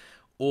White,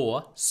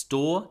 or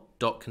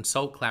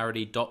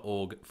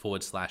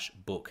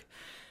store.consultclarity.org/book.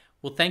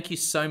 Well, thank you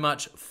so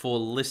much for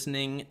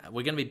listening.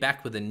 We're going to be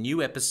back with a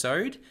new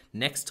episode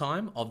next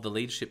time of the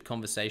Leadership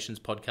Conversations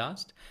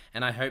podcast.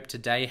 And I hope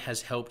today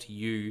has helped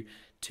you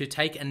to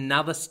take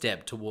another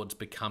step towards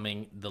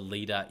becoming the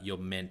leader you're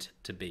meant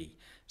to be.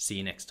 See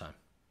you next time.